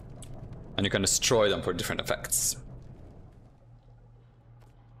 And you can destroy them for different effects.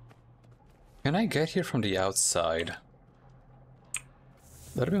 Can I get here from the outside?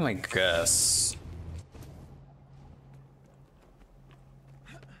 That'd be my guess.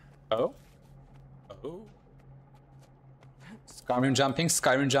 Oh? Oh? Skyrim jumping,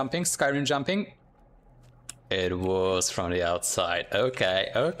 Skyrim jumping, Skyrim jumping. It was from the outside. Okay,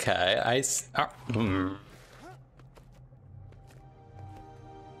 okay.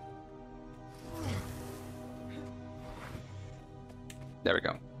 There we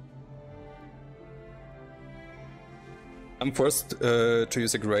go. I'm forced to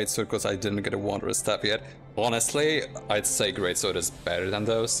use a greatsword because I didn't get a Wanderer's Staff yet. Honestly, I'd say greatsword is better than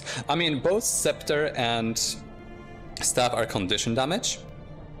those. I mean, both Scepter and Staff are condition damage,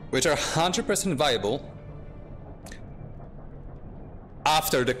 which are 100% viable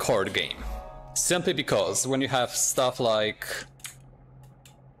after the cord game. Simply because when you have stuff like...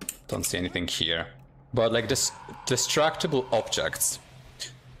 Don't see anything here. But like this destructible objects.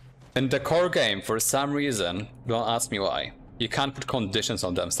 In the core game, for some reason, don't ask me why, you can't put conditions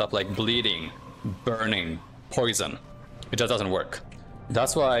on them, stuff like bleeding, burning, poison. It just doesn't work.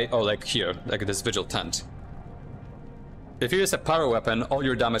 That's why, oh, like here, like this Vigil Tent. If you use a power weapon, all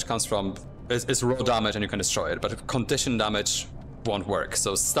your damage comes from, is raw damage and you can destroy it, but condition damage won't work.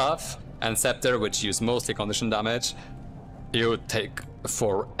 So Staff and Scepter, which use mostly condition damage, it would take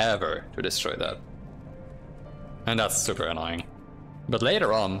forever to destroy that. And that's super annoying. But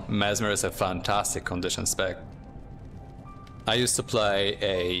later on, Mesmer is a fantastic condition spec. I used to play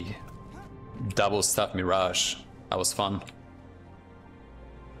a double Staff Mirage. That was fun.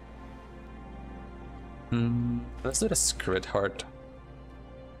 Let's do the Scrid Heart.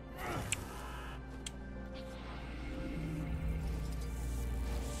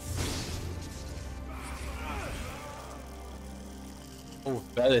 Oh,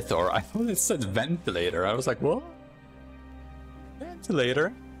 Velithor. I thought it said Ventilator. I was like, what?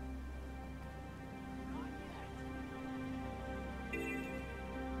 Ventilator?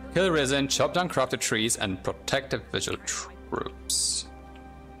 Kill Risen, chop down crafted trees, and protect the Vigil troops.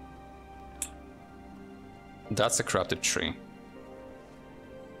 That's a crafted tree.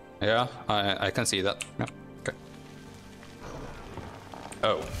 Yeah, I can see that. Yeah, okay.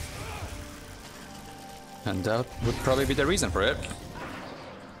 Oh. And that would probably be the reason for it.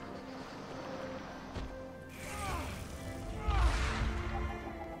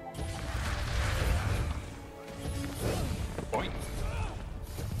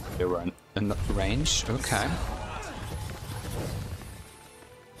 They were in range, okay.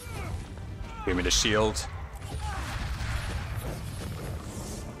 Give me the shield.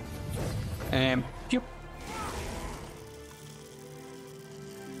 Pew.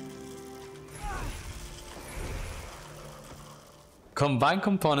 Combine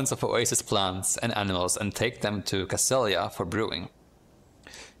components of Oasis plants and animals and take them to Castelia for brewing.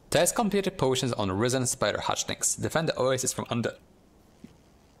 Test completed potions on Risen Spider Hatchlings. Defend the Oasis from undead.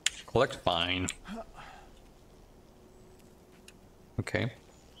 Collect fine. Okay.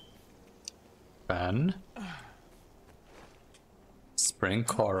 Fan. Spring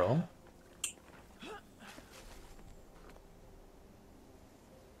Coral.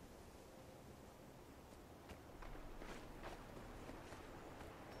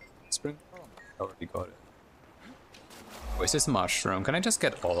 Spring Coral. Already got it. Oasis Mushroom. Can I just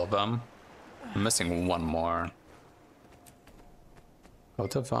get all of them? I'm missing one more.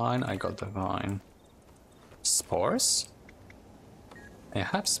 Got Divine, I got Divine. Spores? I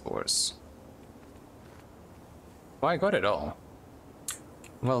have spores. Oh, I got it all.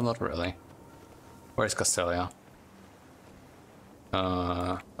 Well, not really. Where's Castelia?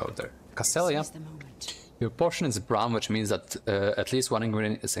 Oh, there. Castelia. Your portion is brown, which means that at least one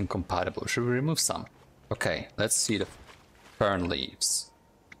ingredient is incompatible. Should we remove some? Okay, let's see the fern leaves.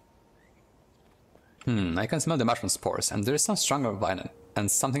 I can smell the mushroom spores, and there is some stronger vine and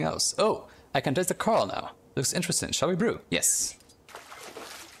something else. Oh, I can taste the coral now. Looks interesting. Shall we brew? Yes.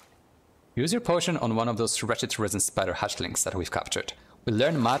 Use your potion on one of those wretched Risen Spider hatchlings that we've captured. We'll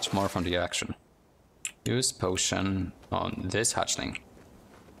learn much more from the action. Use potion on this hatchling.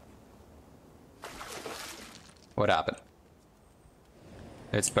 What happened?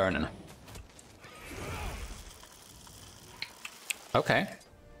 It's burning. Okay.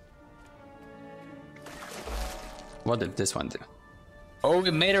 What did this one do? Oh,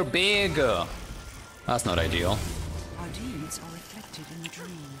 we made her big! That's not ideal. Our deeds are reflected in the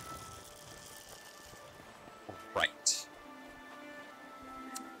dream. Right.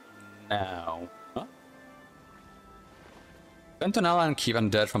 Now... Huh? Bentonella and keep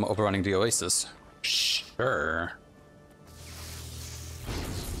undead from overrunning the Oasis. Sure.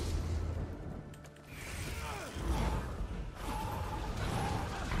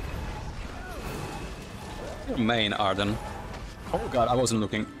 Main Arden. Oh god, I wasn't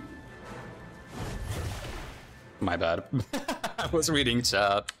looking. My bad. I was reading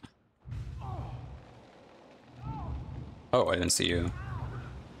chat. Oh, I didn't see you.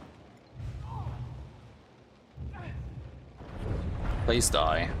 Please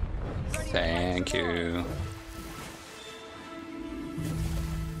die. Thank you.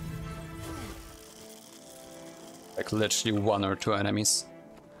 Like literally 1 or 2 enemies.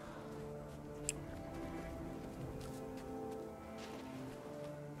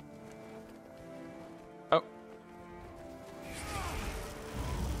 Oh.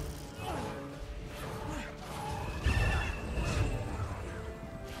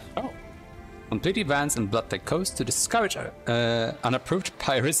 Oh. Complete events in Bloodtech Coast to discourage unapproved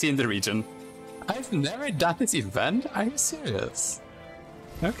piracy in the region. I've never done this event? Are you serious?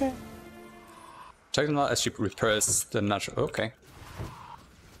 Okay. Check them out as she repairs the natural. Okay.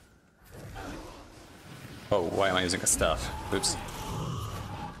 Oh, why am I using a staff? Oops.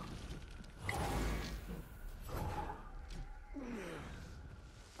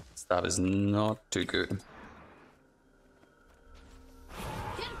 Staff is not too good.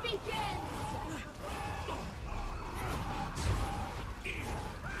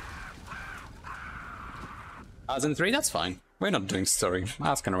 As in 3, that's fine. We're not doing story.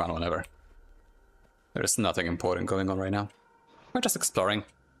 Asking around whenever. There's nothing important going on right now. We're just exploring.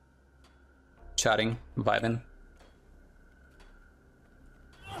 Chatting, vibing.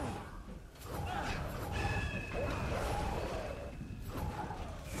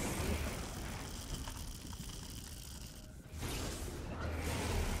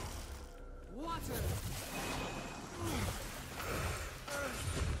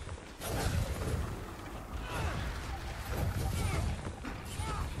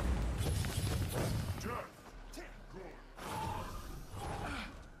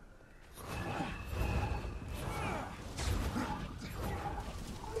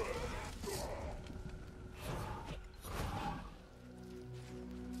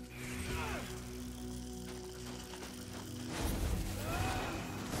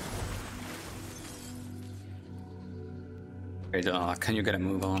 Okay, can you get a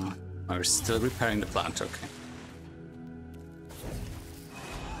move on? Oh, we're still repairing the plant, okay.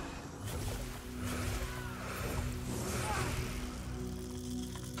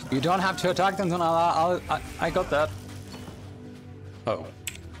 You don't have to attack them, I got that. Oh.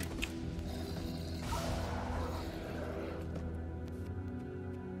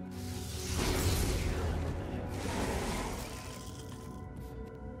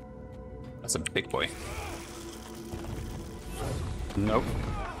 That's a big boy. Nope.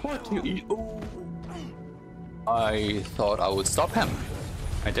 What you eat? Ooh. I thought I would stop him.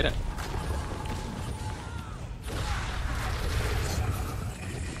 I didn't.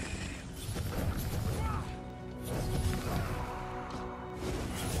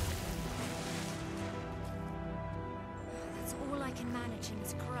 That's all I can manage in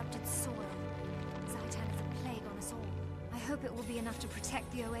this corrupted soil. Zhaitan is a plague on us all. I hope it will be enough to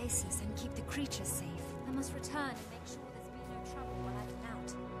protect the oasis and keep the creatures safe. I must return and make sure there's been no trouble while I've been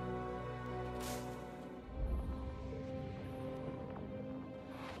out.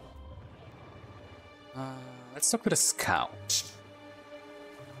 Let's talk with a scout.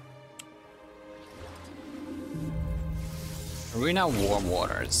 Arena Warm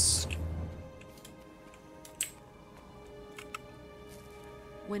Waters.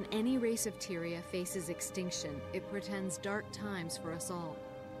 When any race of Tyria faces extinction, it portends dark times for us all.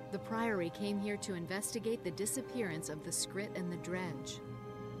 The Priory came here to investigate the disappearance of the Skrit and the Dredge.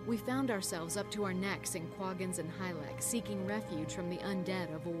 We found ourselves up to our necks in Quaggins and Hylek, seeking refuge from the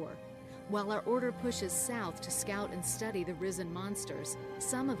undead of Or. While our order pushes south to scout and study the risen monsters,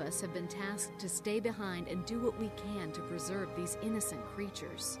 some of us have been tasked to stay behind and do what we can to preserve these innocent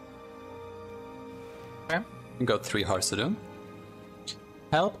creatures. Okay, we got 3 hearts to do.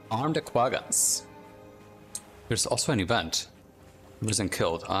 Help arm the Quaggins. There's also an event. Risen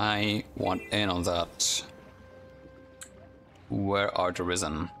killed. I want in on that. Where are the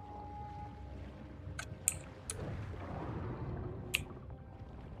Risen?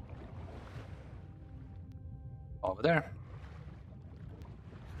 Over there.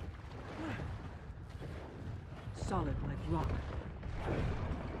 Solid like rock.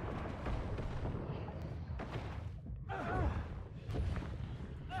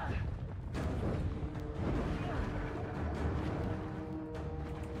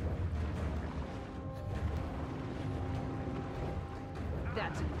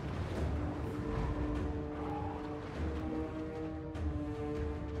 That's it.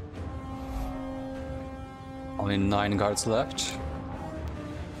 Only 9 guards left.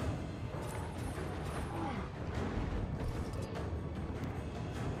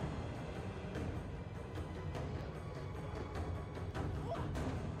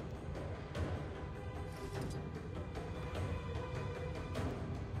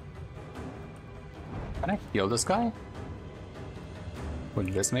 Can I heal this guy?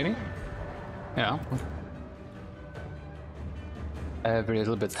 With this, maybe? Yeah. Every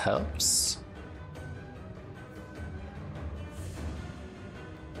little bit helps.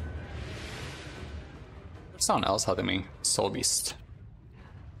 There's someone else helping me. Soul Beast.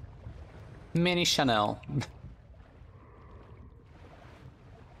 Mini Chanel.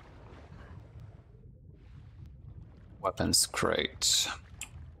 Weapons crate.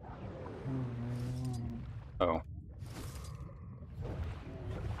 Oh.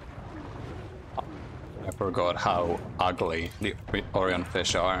 I forgot how ugly the Orion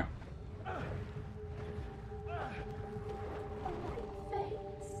fish are.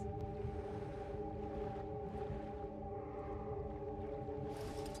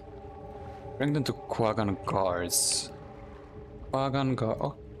 Bring them to Quaggan guards. Quaggan guard.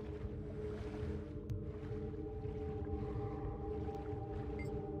 Oh.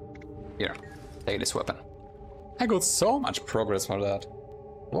 Here, take this weapon. I got so much progress for that.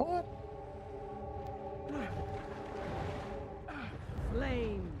 What?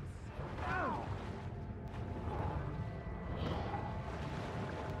 Flames.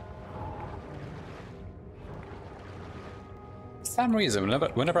 For some reason,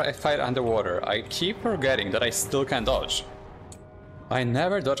 whenever I fight underwater, I keep forgetting that I still can dodge. I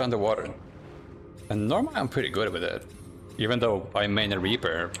never dodge underwater. And normally I'm pretty good with it. Even though I main a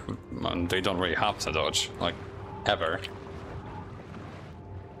Reaper, they don't really have to dodge, like, ever.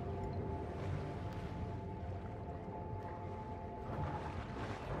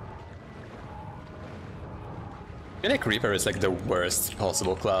 I feel like Reaper is like the worst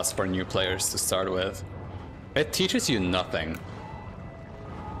possible class for new players to start with. It teaches you nothing.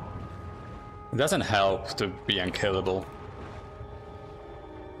 It doesn't help to be unkillable.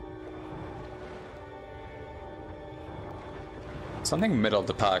 Something middle of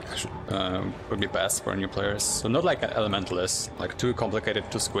the pack would be best for new players. So not like an Elementalist, like too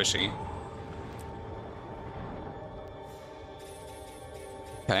complicated, too squishy.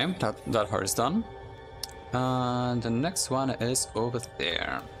 Okay, that part is done. And the next one is over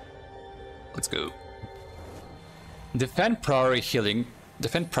there. Let's go. Defend priority healing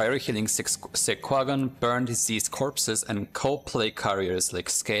 6 sick Quaggan, burn diseased corpses, and cold plague carriers like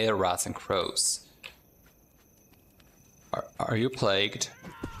scale rats and crows. Are you plagued?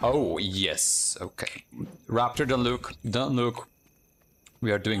 Oh, yes. Okay. Raptor, don't look. Don't look.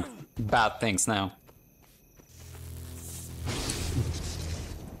 We are doing bad things now.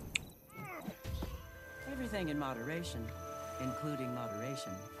 Everything in moderation, including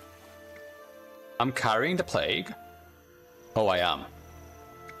moderation. I'm carrying the plague. Oh, I am.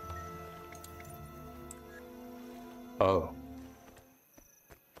 Oh.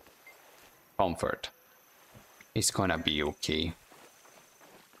 Comfort. It's gonna be okay.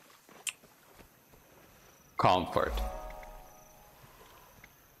 Comfort.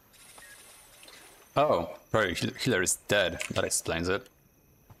 Oh, probably healer is dead. That explains it.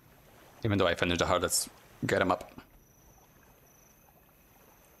 Even though I finished the hard, let's get him up.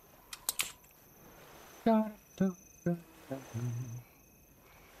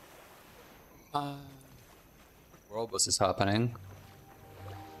 World boss is happening.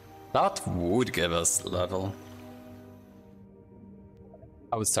 That would give us level.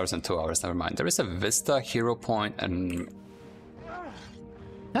 I would start in 2 hours, never mind. There is a Vista hero point and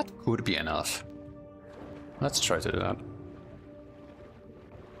that could be enough. Let's try to do that.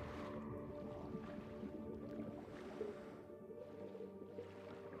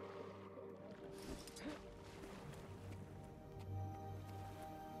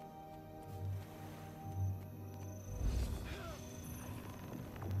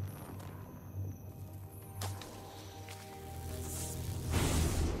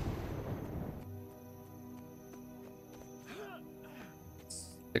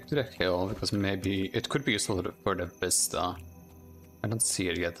 Stick to the hill, because maybe it could be useful for the Vista. I don't see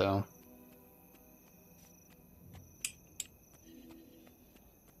it yet, though.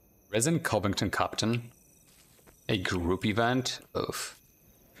 Resin Covington Captain. A group event? Oof.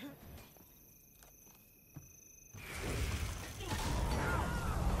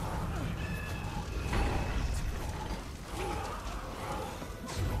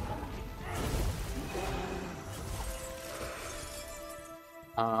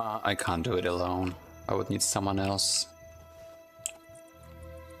 I can't do it alone. I would need someone else.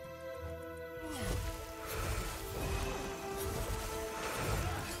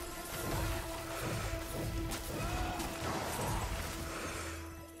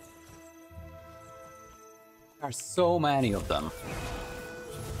 There are so many of them.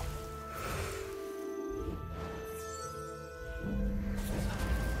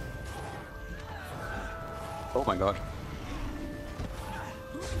 Oh my god.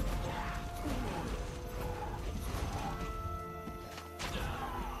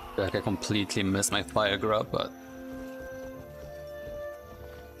 Like I completely missed my fire grab, but...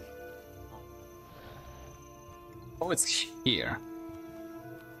 Oh, it's here.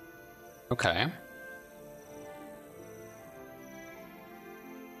 Okay.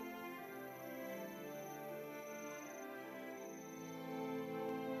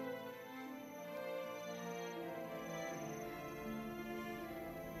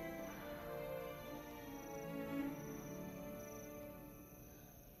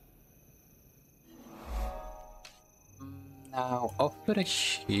 Now, I'll put a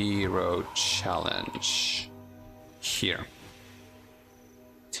hero challenge here.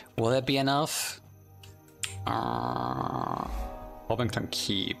 Will that be enough? Hobington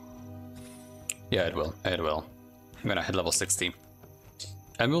Keep. Yeah, it will. It will. I'm gonna hit level 60.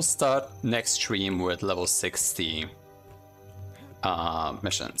 And we'll start next stream with level 60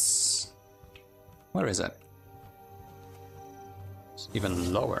 missions. Where is it? It's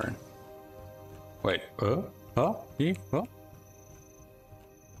even lower. Wait,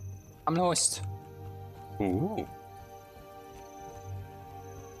 I'm lost. Ooh.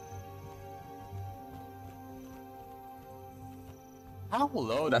 How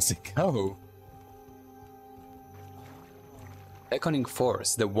low does it go? Beckoning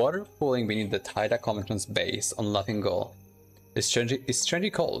Force. The water pooling beneath the Taida Commandant's base on Laughing Gull is strangely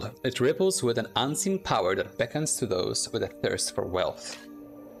cold. It ripples with an unseen power that beckons to those with a thirst for wealth.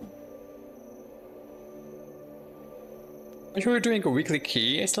 If we were doing a weekly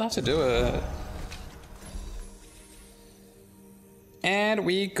key, I still have to do it. And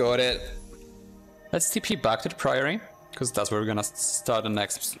we got it. Let's TP back to the Priory, because that's where we're gonna start the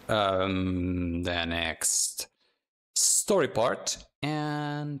next story part.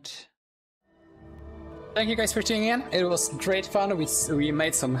 And thank you guys for tuning in. It was great fun. We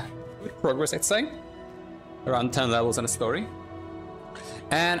made some good progress, I'd say. Around 10 levels in the story.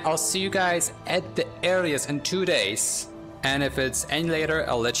 And I'll see you guys at the earliest in 2 days. And if it's any later,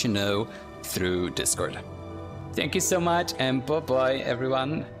 I'll let you know through Discord. Thank you so much, and bye-bye,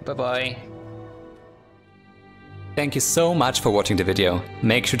 everyone. Bye-bye. Thank you so much for watching the video.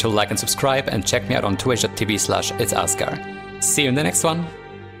 Make sure to like and subscribe, and check me out on twitch.tv/itsasgar. See you in the next one.